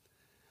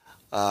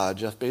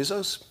 Jeff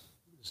Bezos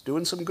is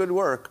doing some good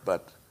work,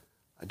 but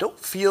I don't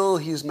feel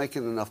he's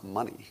making enough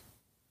money.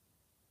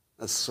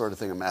 That's the sort of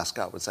thing a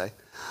mascot would say.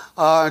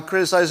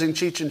 Criticizing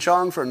Cheech and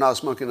Chong for not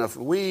smoking enough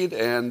weed,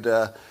 and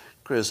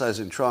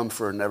criticizing Trump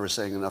for never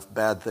saying enough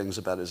bad things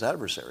about his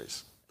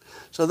adversaries.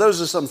 So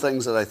those are some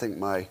things that I think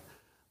my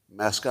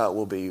mascot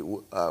will be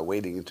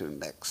wading into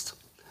next.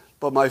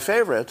 But my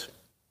favorite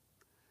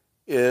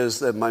is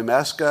that my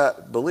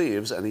mascot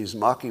believes, and he's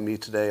mocking me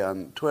today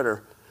on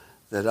Twitter,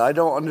 that I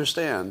don't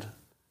understand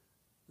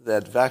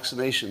that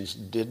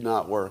vaccinations did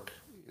not work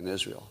in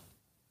Israel.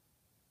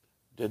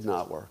 Did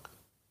not work.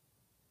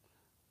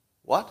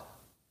 What?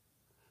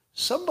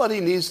 Somebody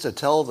needs to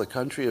tell the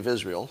country of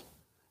Israel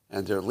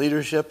and their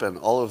leadership and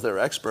all of their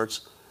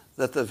experts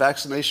that the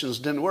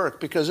vaccinations didn't work,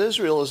 because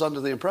Israel is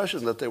under the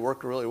impression that they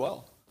work really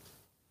well.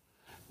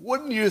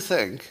 Wouldn't you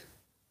think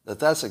that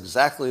that's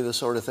exactly the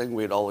sort of thing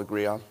we'd all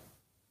agree on?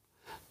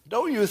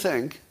 Don't you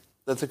think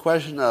that the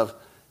question of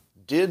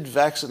did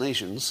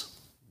vaccinations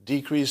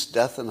decrease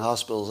death and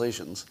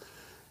hospitalizations,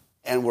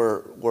 and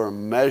we're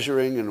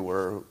measuring and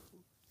we're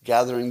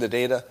gathering the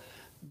data,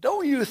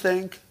 don't you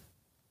think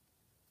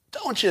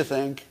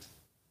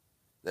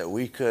that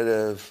we could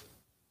have,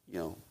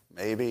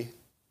 maybe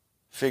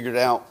figured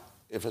out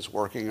if it's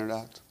working or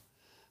not?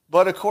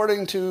 But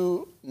according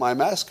to my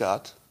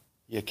mascot,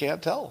 you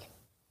can't tell.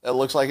 It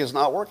looks like it's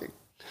not working.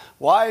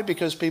 Why?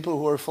 Because people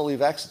who are fully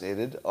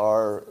vaccinated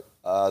are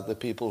the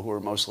people who are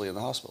mostly in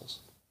the hospitals.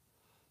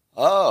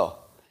 Oh,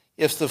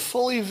 if the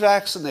fully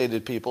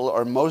vaccinated people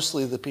are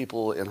mostly the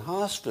people in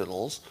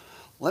hospitals,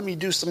 let me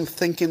do some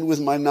thinking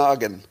with my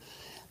noggin.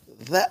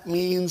 That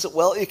means,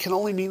 well, it can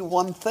only mean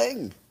one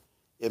thing.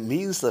 It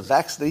means the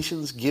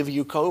vaccinations give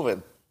you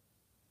COVID.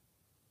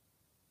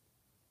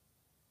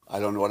 I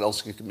don't know what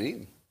else it could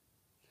mean.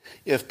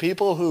 If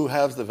people who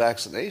have the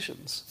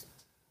vaccinations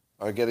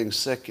are getting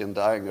sick and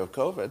dying of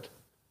COVID,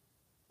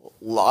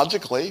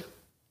 logically,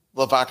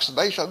 the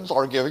vaccinations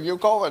are giving you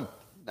COVID.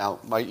 Now,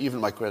 even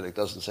my critic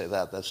doesn't say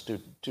that. That's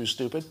too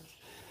stupid.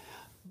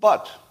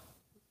 But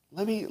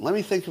let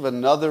me think of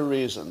another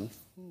reason.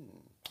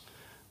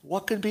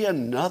 What could be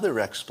another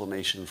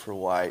explanation for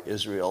why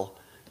Israel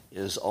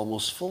is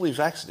almost fully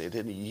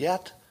vaccinated, and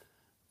yet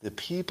the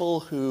people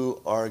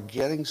who are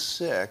getting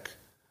sick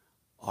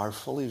are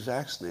fully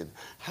vaccinated?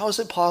 How is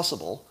it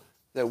possible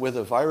that with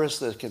a virus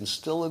that can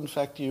still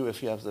infect you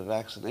if you have the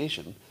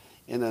vaccination,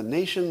 in a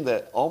nation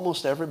that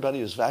almost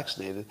everybody is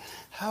vaccinated,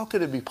 how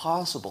could it be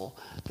possible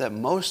that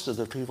most of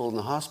the people in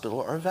the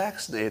hospital are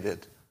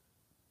vaccinated?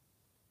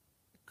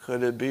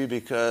 Could it be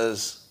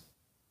because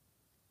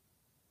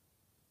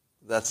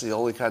that's the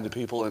only kind of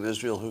people in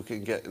Israel who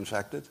can get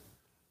infected,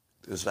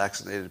 is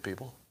vaccinated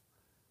people?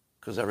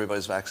 Because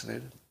everybody's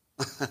vaccinated?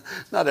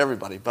 Not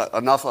everybody, but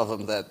enough of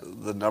them that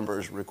the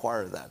numbers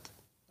require that.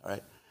 All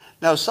right.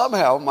 Now,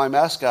 somehow, my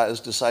mascot has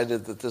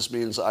decided that this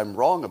means I'm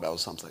wrong about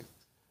something.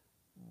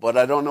 But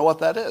I don't know what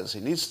that is. He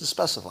needs to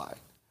specify.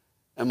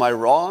 Am I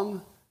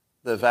wrong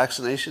that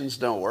vaccinations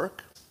don't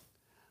work?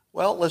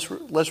 Well,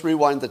 let's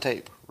rewind the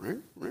tape.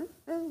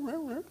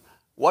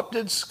 What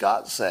did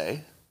Scott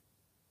say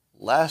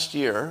last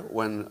year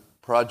when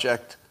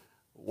Project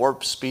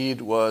Warp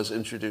Speed was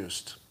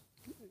introduced?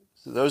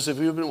 So those of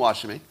you who've been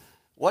watching me,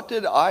 what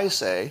did I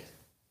say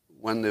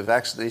when the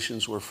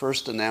vaccinations were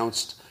first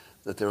announced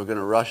that they were going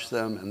to rush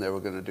them and they were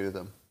going to do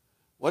them?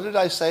 What did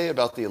I say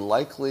about the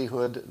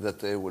likelihood that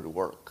they would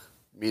work,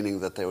 meaning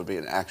that they would be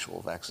an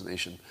actual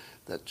vaccination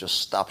that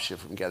just stops you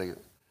from getting it?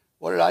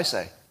 What did I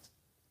say?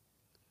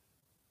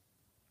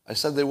 I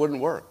said they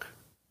wouldn't work.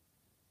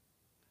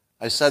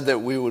 I said that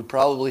we would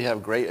probably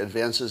have great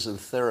advances in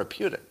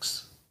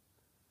therapeutics.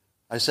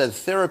 I said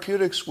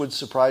therapeutics would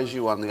surprise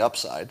you on the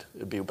upside.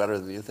 It'd be better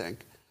than you think.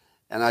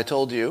 And I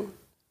told you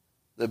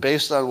that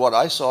based on what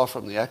I saw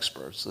from the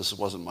experts, this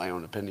wasn't my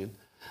own opinion,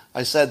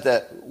 I said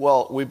that,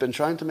 well, we've been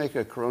trying to make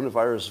a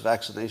coronavirus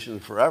vaccination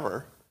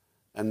forever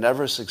and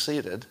never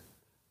succeeded.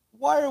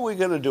 Why are we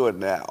going to do it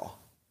now?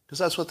 Because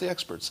that's what the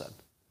experts said.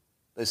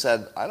 They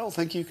said, I don't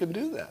think you can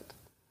do that.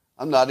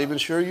 I'm not even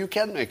sure you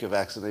can make a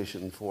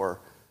vaccination for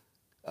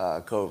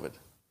COVID.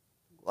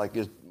 Like,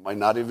 it might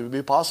not even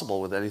be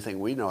possible with anything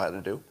we know how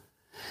to do.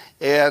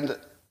 And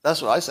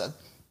that's what I said.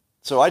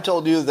 So I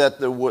told you that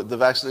the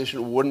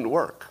vaccination wouldn't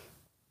work.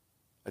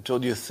 I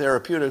told you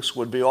therapeutics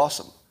would be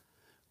awesome.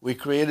 We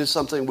created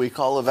something we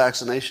call a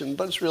vaccination,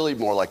 but it's really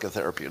more like a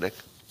therapeutic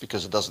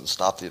because it doesn't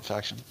stop the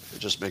infection. It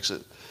just makes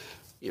it,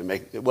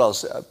 well,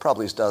 it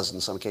probably does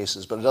in some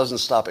cases, but it doesn't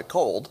stop it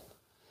cold.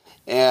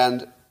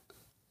 And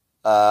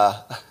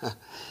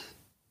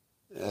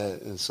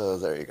so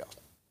there you go.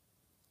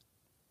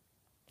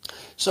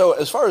 So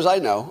as far as I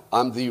know,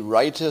 I'm the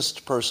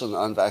rightest person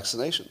on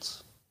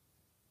vaccinations.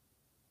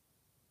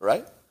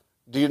 Right?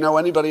 Do you know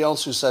anybody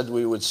else who said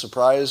we would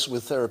surprise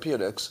with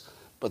therapeutics,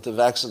 but the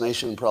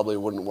vaccination probably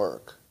wouldn't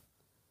work?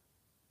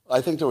 I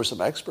think there were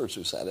some experts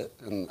who said it,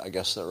 and I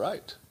guess they're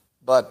right.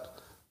 But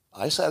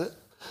I said it.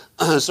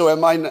 So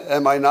am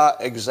I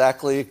not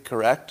exactly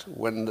correct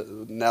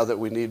now that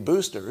we need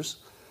boosters?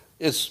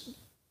 It's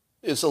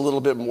a little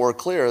bit more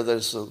clear that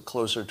it's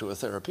closer to a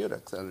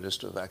therapeutic than it is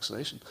to a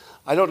vaccination.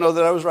 I don't know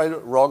that I was right or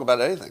wrong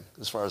about anything,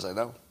 as far as I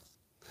know.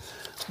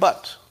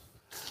 But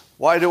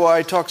why do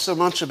I talk so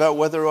much about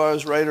whether I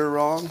was right or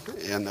wrong?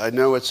 And I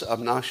know it's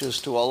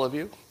obnoxious to all of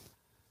you.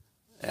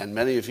 And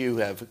many of you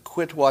have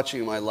quit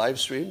watching my live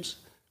streams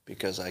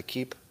because I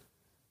keep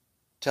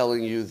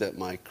telling you that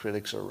my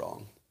critics are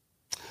wrong.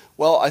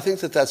 Well, I think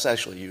that that's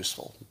actually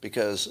useful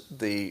because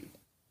the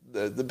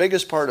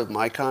biggest part of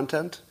my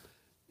content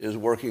is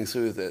working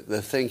through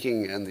the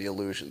thinking and the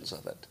illusions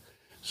of it.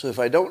 So if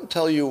I don't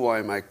tell you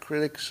why my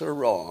critics are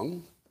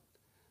wrong,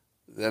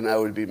 then I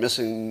would be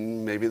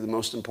missing maybe the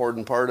most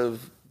important part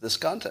of this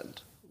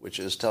content, which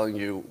is telling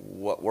you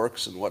what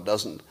works and what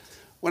doesn't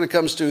when it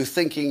comes to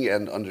thinking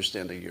and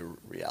understanding your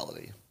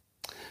reality.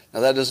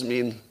 Now, that doesn't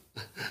mean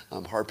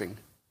I'm harping.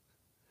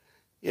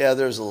 Yeah,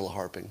 there's a little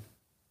harping.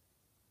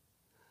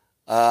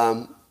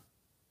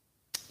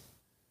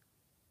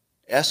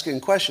 Asking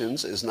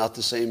questions is not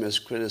the same as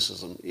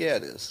criticism. Yeah,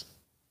 it is.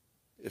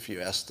 If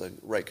you ask the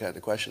right kind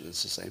of question,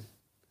 it's the same.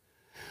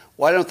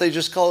 Why don't they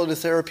just call it a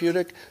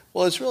therapeutic?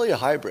 Well, it's really a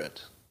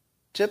hybrid.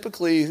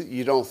 Typically,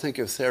 you don't think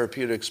of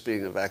therapeutics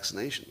being a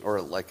vaccination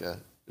or like an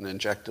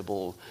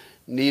injectable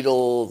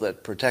needle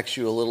that protects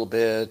you a little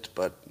bit,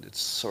 but it's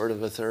sort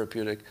of a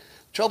therapeutic.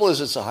 The trouble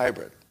is it's a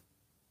hybrid.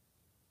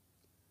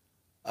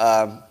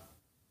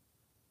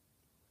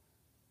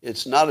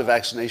 It's not a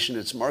vaccination,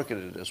 it's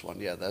marketed as one.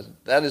 Yeah,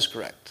 that is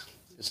correct.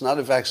 It's not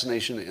a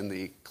vaccination in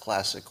the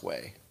classic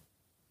way.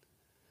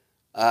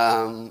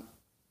 Oh,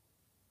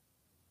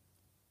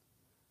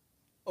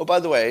 by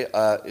the way,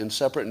 in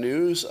separate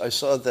news, I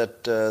saw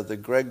that the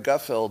Greg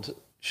Gutfeld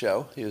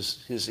show,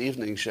 his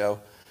evening show,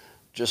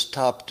 just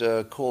topped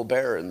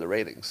Colbert in the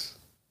ratings.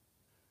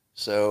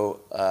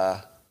 So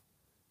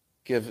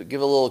give a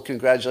little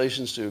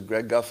congratulations to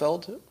Greg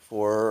Gutfeld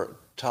for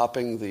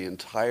topping the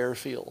entire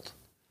field.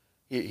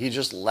 He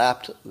just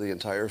lapped the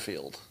entire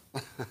field.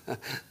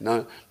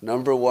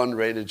 Number one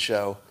rated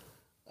show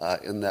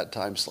in that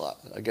time slot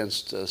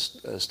against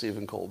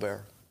Stephen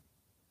Colbert.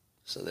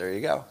 So there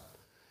you go.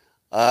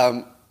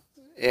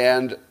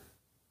 And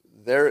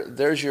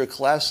there's your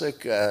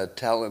classic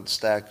talent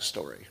stack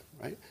story,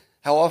 right?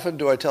 How often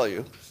do I tell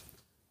you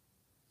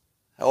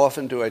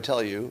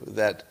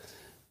that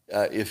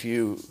if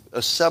you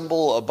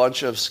assemble a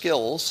bunch of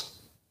skills,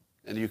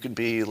 and you could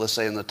be, let's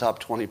say, in the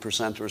top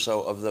 20% or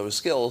so of those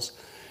skills,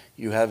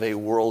 you have a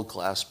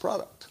world-class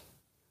product.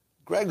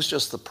 Greg's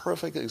just the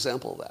perfect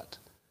example of that.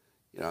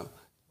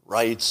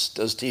 Writes,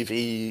 does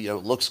TV,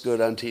 looks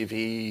good on TV,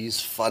 he's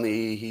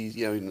funny,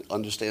 he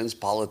understands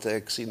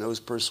politics, he knows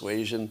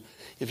persuasion.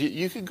 If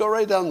you could go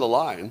right down the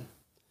line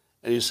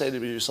and you say to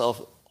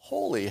yourself,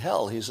 holy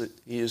hell,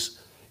 he's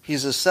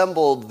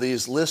assembled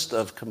these list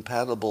of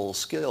compatible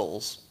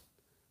skills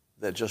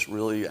that just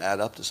really add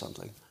up to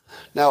something.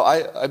 Now,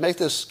 I make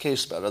this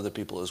case about other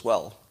people as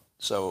well.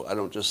 So I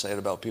don't just say it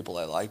about people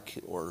I like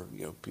or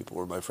people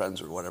who are my friends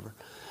or whatever.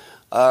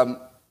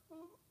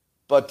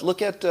 But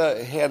look at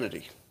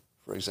Hannity,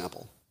 for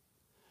example.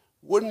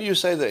 Wouldn't you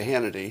say that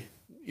Hannity,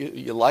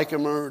 you like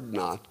him or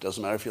not,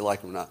 doesn't matter if you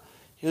like him or not,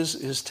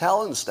 his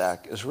talent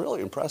stack is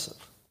really impressive.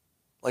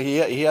 Like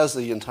he has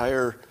the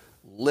entire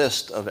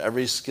list of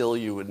every skill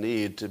you would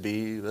need to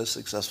be as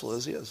successful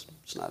as he is.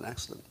 It's not an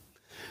accident.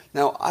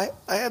 Now, I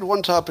had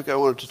one topic I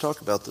wanted to talk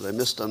about that I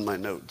missed on my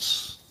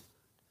notes.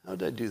 How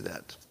did I do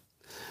that?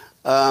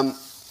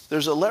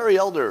 There's a Larry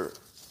Elder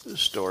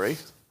story.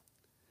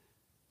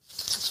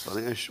 It's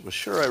funny. I was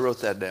sure I wrote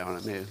that down.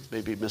 I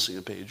may be missing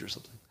a page or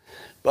something.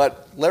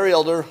 But Larry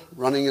Elder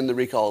running in the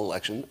recall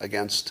election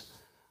against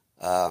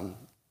Newsom,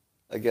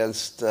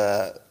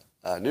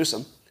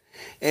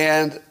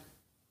 and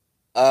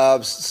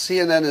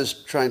CNN is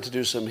trying to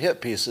do some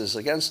hit pieces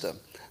against him.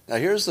 Now,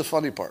 here's the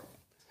funny part.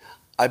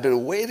 I've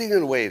been waiting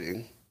and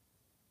waiting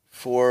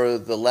for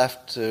the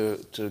left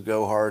to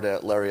go hard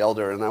at Larry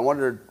Elder, and I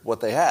wondered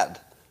what they had.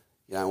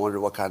 I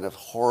wondered what kind of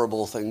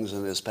horrible things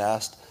in his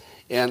past.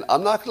 And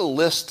I'm not going to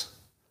list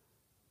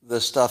the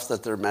stuff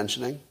that they're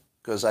mentioning,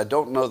 because I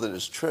don't know that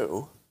it's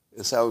true.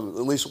 It sounds,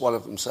 at least one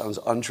of them sounds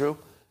untrue.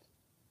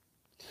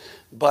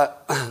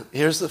 But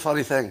here's the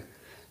funny thing.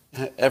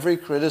 Every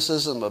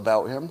criticism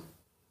about him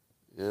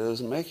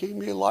is making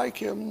me like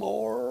him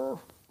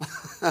more.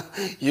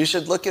 You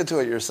should look into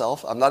it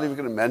yourself. I'm not even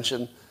going to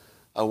mention,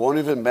 I won't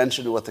even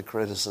mention what the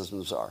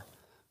criticisms are.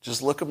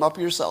 Just look them up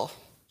yourself.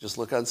 Just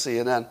look on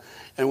CNN.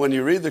 And when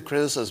you read the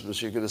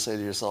criticisms, you're going to say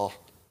to yourself,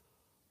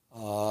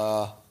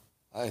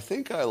 I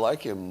think I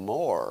like him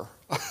more.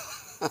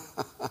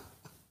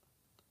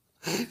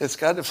 It's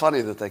kind of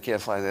funny that they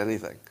can't find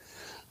anything.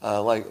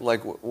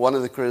 Like one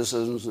of the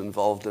criticisms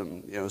involved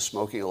him,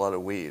 smoking a lot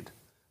of weed.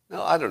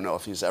 Now, I don't know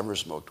if he's ever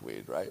smoked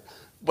weed, right?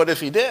 But if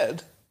he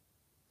did,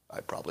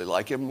 I'd probably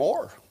like him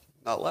more,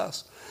 not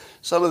less.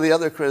 Some of the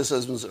other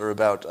criticisms are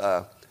about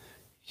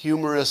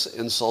humorous,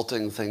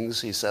 insulting things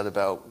he said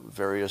about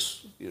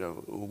various,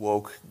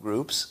 woke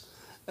groups.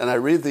 And I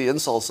read the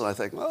insults and I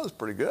think, well, that's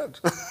pretty good.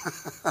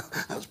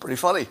 That's pretty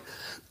funny.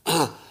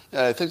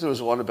 I think there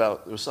was one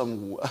about, there was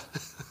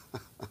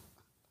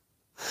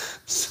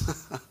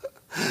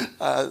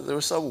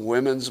some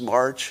women's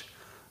march.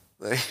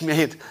 They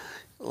made,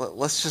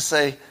 let's just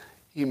say,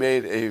 he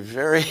made a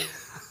very,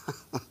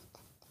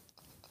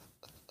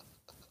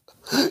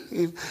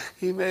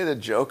 he made a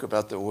joke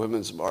about the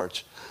women's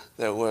march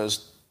that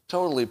was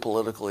totally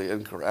politically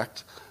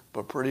incorrect,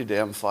 but pretty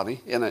damn funny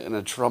in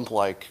a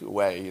Trump-like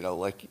way.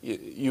 Like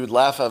you would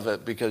laugh at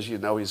it because he's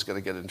going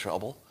to get in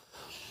trouble.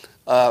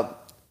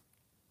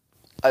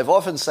 I've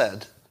often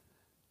said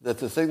that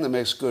the thing that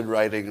makes good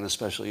writing, and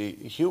especially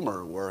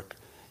humor work,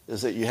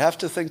 is that you have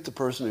to think the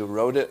person who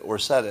wrote it or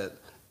said it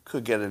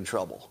could get in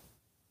trouble.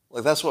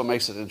 Like, that's what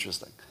makes it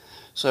interesting.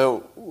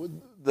 So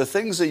the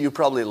things that you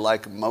probably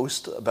like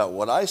most about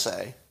what I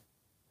say,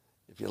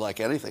 if you like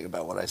anything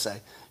about what I say,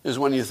 is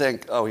when you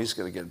think, oh, he's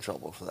going to get in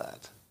trouble for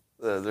that.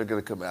 They're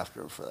going to come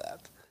after him for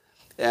that.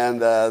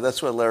 And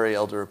that's what Larry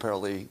Elder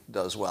apparently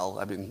does well.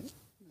 I mean,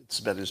 it's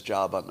been his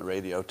job on the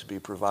radio to be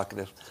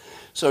provocative.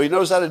 So he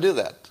knows how to do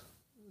that.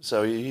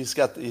 So he's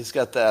got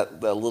that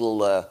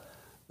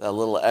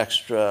little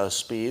extra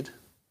speed.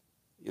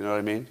 You know what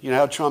I mean? You know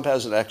how Trump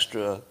has an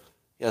extra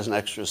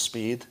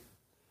speed?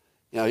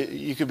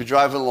 You could be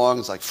driving along,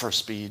 it's like first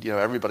speed.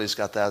 Everybody's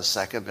got that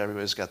second,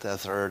 everybody's got that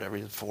third,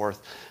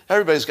 fourth.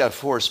 Everybody's got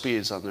 4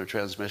 speeds on their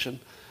transmission.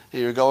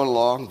 And you're going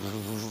along,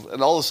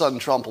 and all of a sudden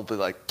Trump will be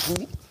like,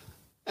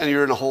 and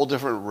you're in a whole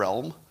different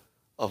realm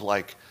of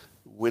like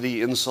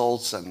witty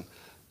insults and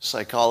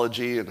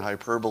psychology and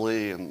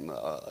hyperbole, and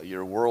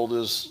your world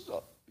is,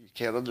 you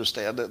can't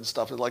understand it and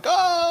stuff. It's like,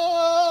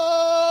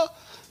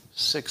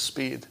 6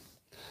 speed.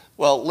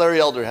 Well, Larry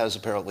Elder has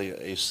apparently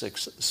a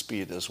 6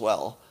 speed as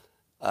well,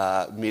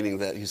 meaning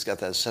that he's got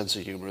that sense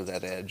of humor,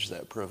 that edge,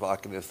 that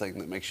provocative thing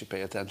that makes you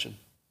pay attention.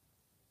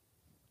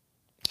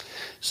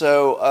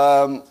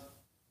 So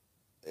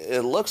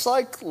it looks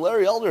like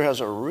Larry Elder has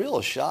a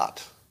real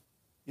shot.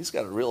 He's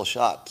got a real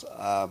shot.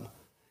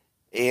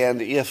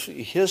 And if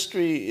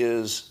history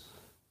is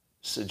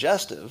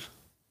suggestive,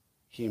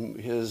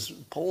 his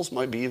polls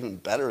might be even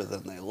better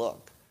than they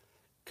look,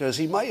 because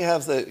he might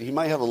have a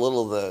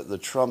little of the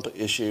Trump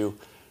issue,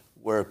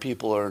 where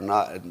people are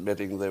not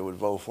admitting they would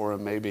vote for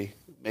him. Maybe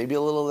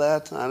a little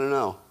of that. I don't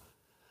know,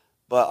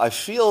 but I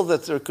feel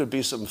that there could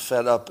be some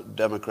fed up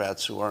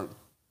Democrats who aren't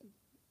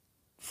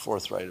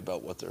forthright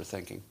about what they're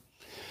thinking.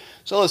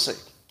 So let's see.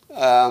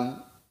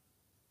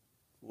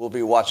 We'll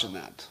be watching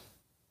that.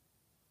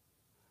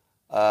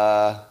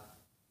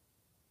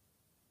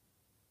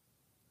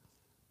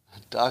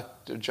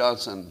 Dr.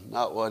 Johnson,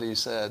 not what he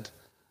said.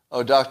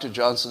 Oh, Dr.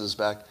 Johnson is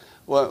back.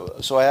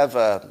 Well, so I have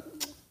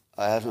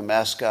a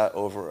mascot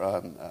over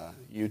on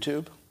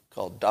YouTube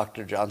called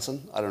Dr.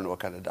 Johnson. I don't know what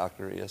kind of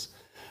doctor he is,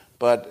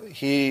 but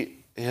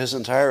his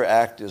entire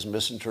act is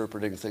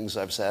misinterpreting things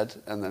I've said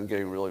and then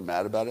getting really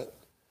mad about it.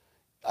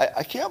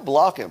 I can't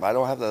block him. I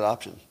don't have that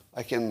option.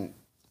 I can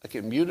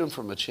mute him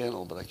from a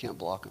channel, but I can't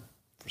block him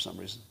for some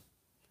reason.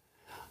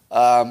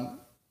 Call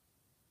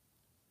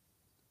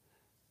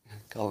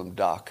him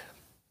Doc.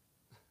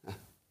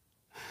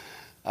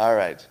 All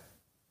right.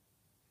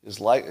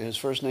 His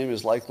first name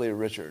is likely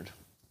Richard.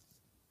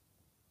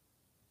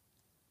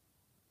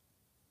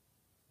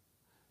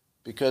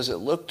 Because it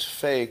looked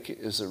fake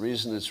is the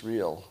reason it's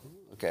real.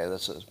 Okay,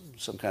 that's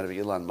some kind of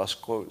Elon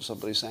Musk quote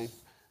somebody's saying.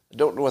 I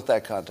don't know what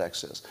that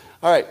context is.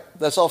 All right,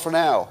 that's all for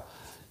now.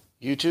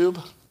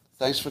 YouTube,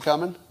 thanks for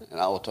coming,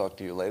 and I will talk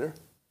to you later.